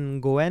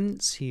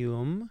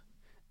languensium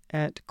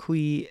et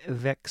qui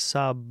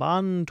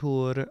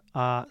vexabantur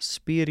a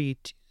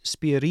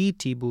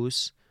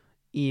spiritibus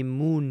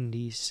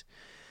immundis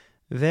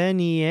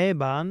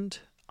veniebant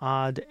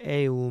ad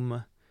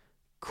eum,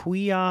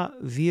 quia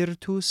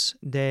virtus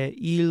de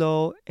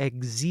illo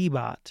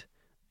exhibat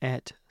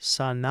et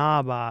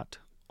sanabat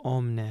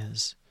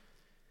omnes.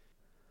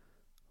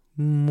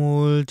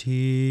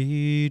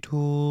 Multitudo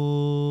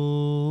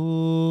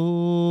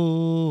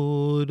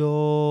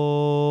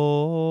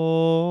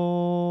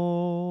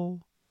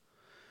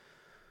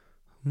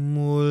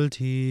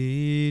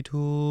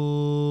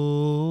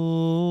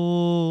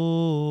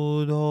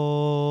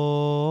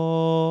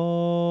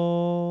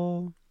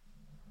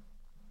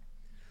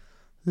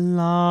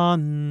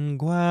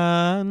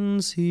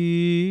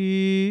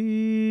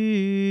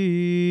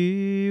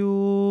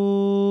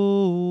languensium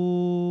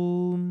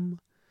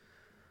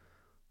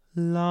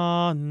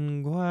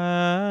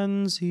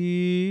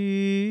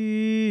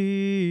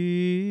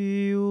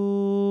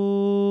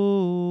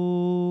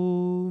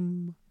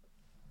languensium,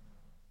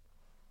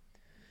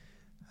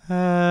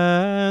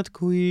 et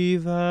qui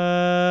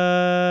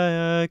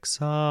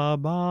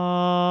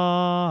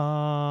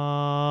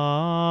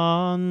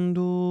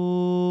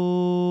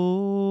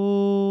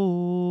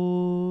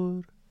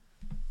vexabandur,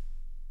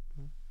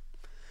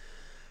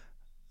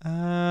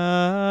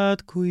 et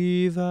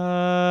qui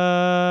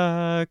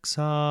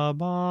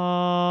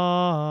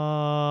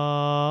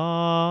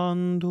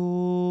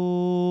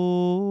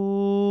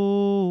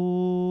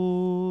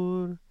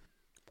vexabandur,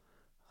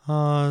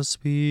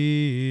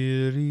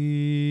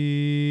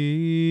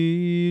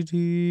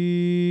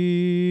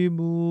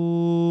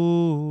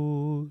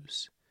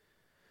 aspiritibus,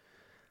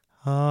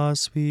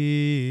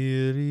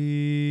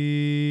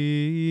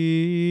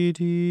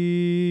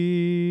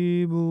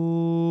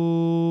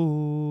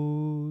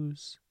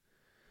 aspiritibus,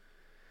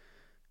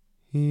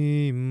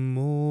 immundis,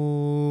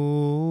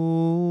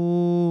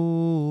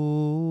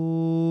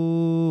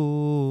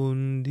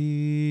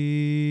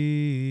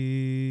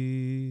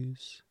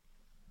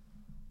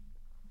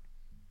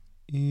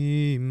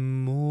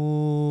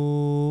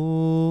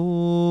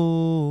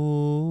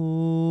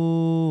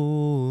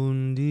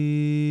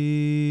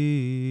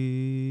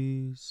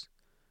 immundis,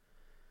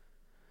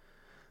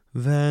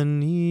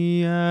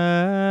 veniebant,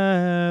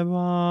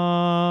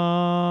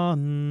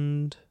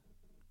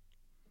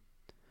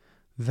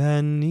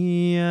 veniebant,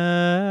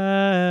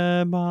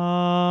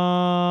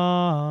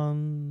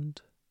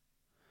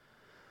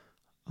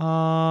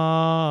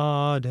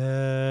 ad eum,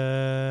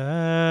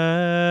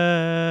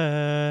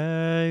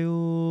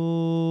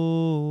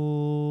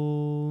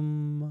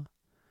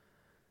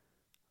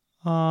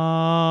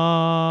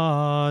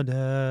 ad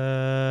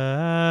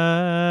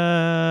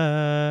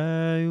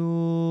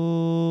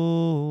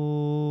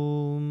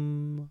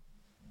eum,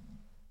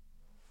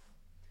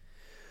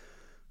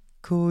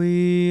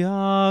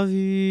 quia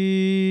virtus,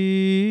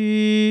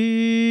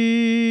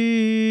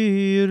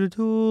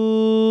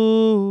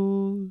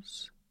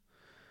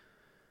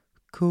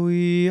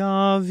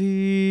 quia virtus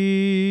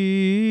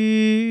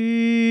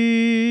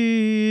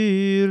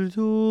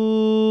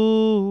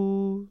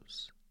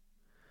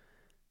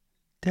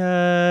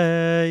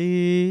te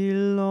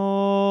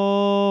illo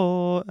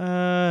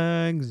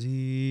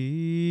exibat,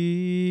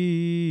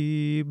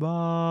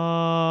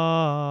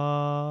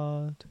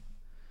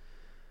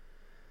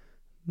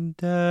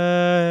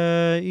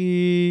 de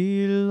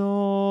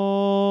illo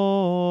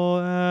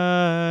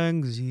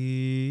exibat.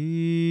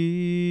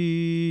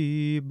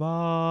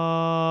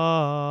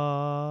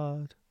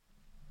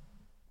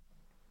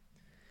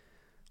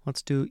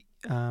 Let's do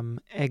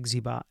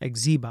exibat.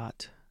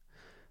 Exibat.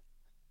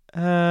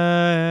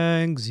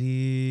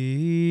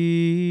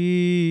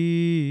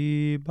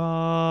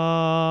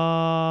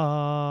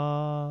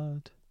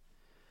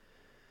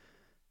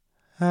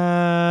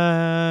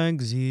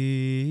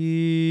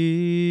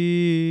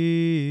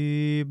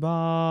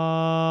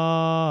 Exibat.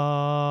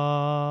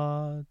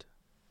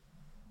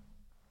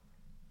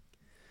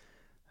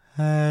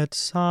 Et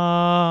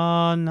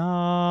sanabat,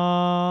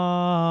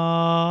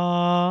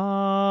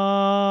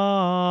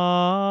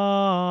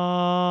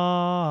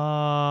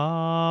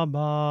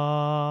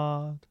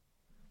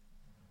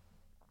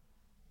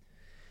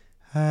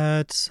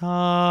 et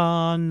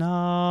sanabat,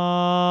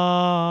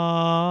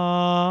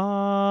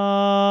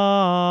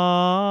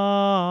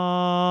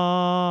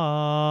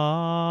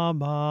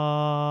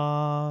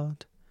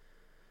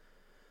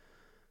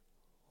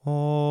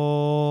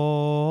 omnes,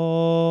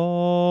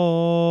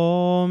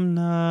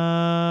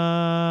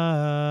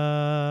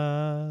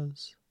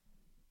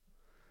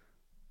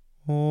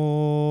 omnes.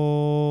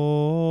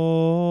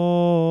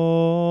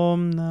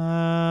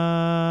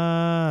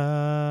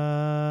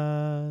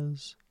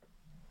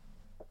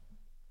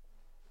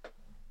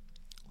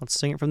 Let's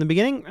sing it from the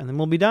beginning, and then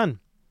we'll be done.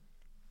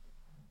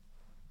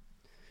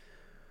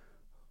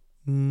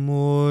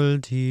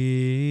 Multitudo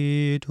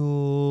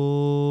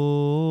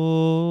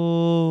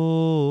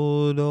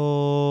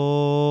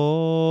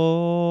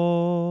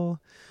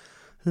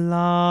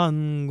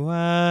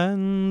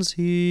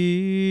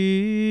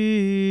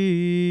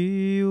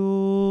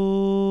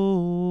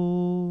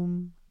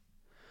languensium,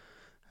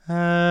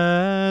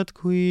 et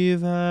qui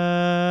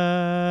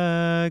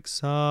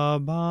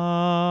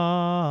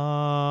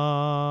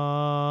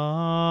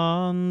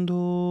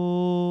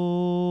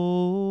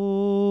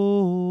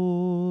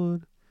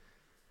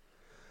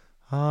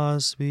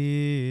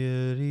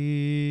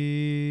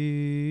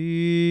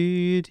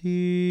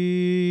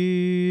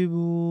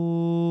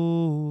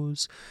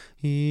aspiritibus,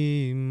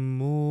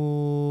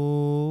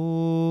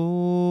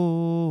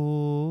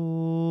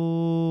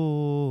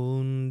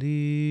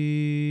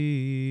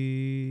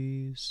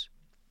 immundis,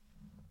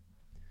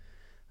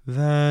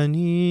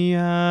 veniebant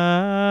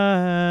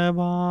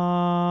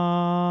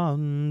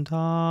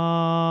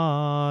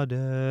ad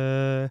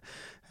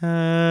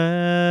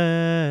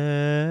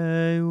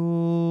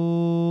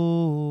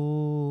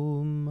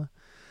eum,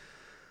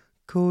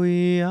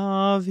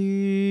 quia virtus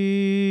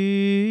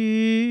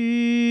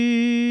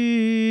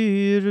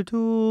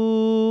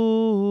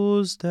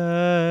Deus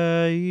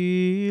Dei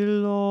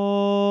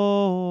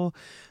illo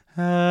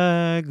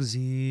exibat,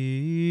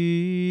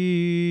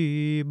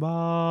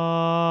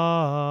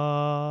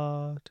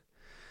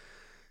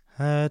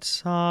 et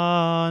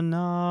sanabat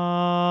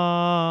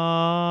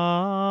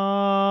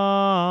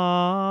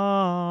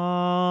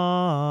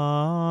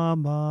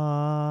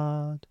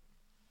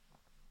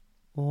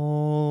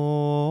omnes.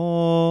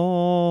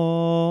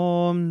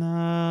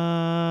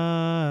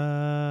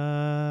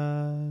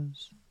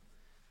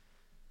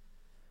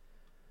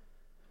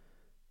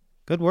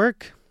 Good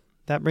work.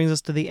 That brings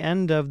us to the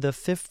end of the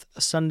fifth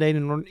Sunday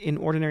in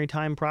Ordinary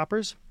Time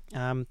Propers.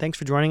 Thanks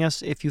for joining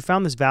us. If you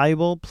found this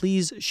valuable,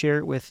 please share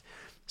it with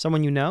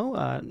someone you know,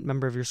 a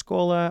member of your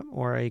Schola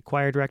or a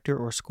choir director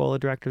or Schola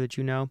director that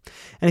you know.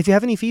 And if you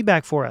have any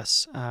feedback for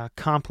us,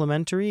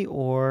 complimentary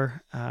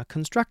or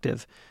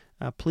constructive,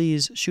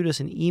 please shoot us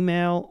an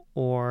email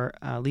or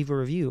leave a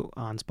review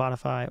on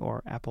Spotify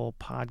or Apple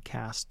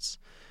Podcasts.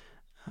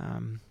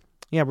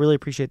 Really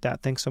appreciate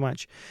that. Thanks so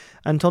much.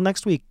 Until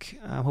next week,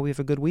 hope you have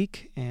a good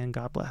week, and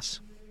God bless.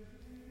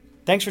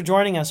 Thanks for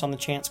joining us on the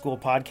Chant School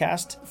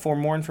podcast. For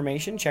more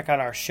information, check out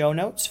our show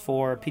notes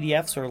for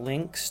PDFs or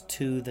links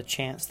to the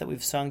chants that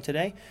we've sung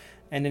today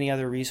and any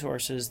other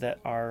resources that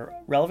are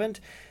relevant.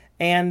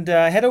 And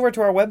head over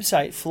to our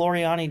website,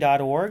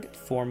 floriani.org,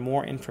 for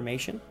more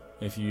information.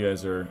 If you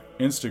guys are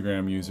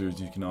Instagram users,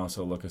 you can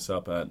also look us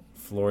up at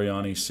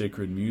Floriani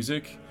Sacred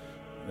Music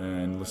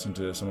and listen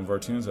to some of our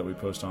tunes that we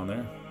post on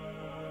there.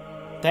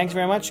 Thanks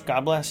very much.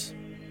 God bless.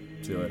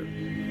 See you later.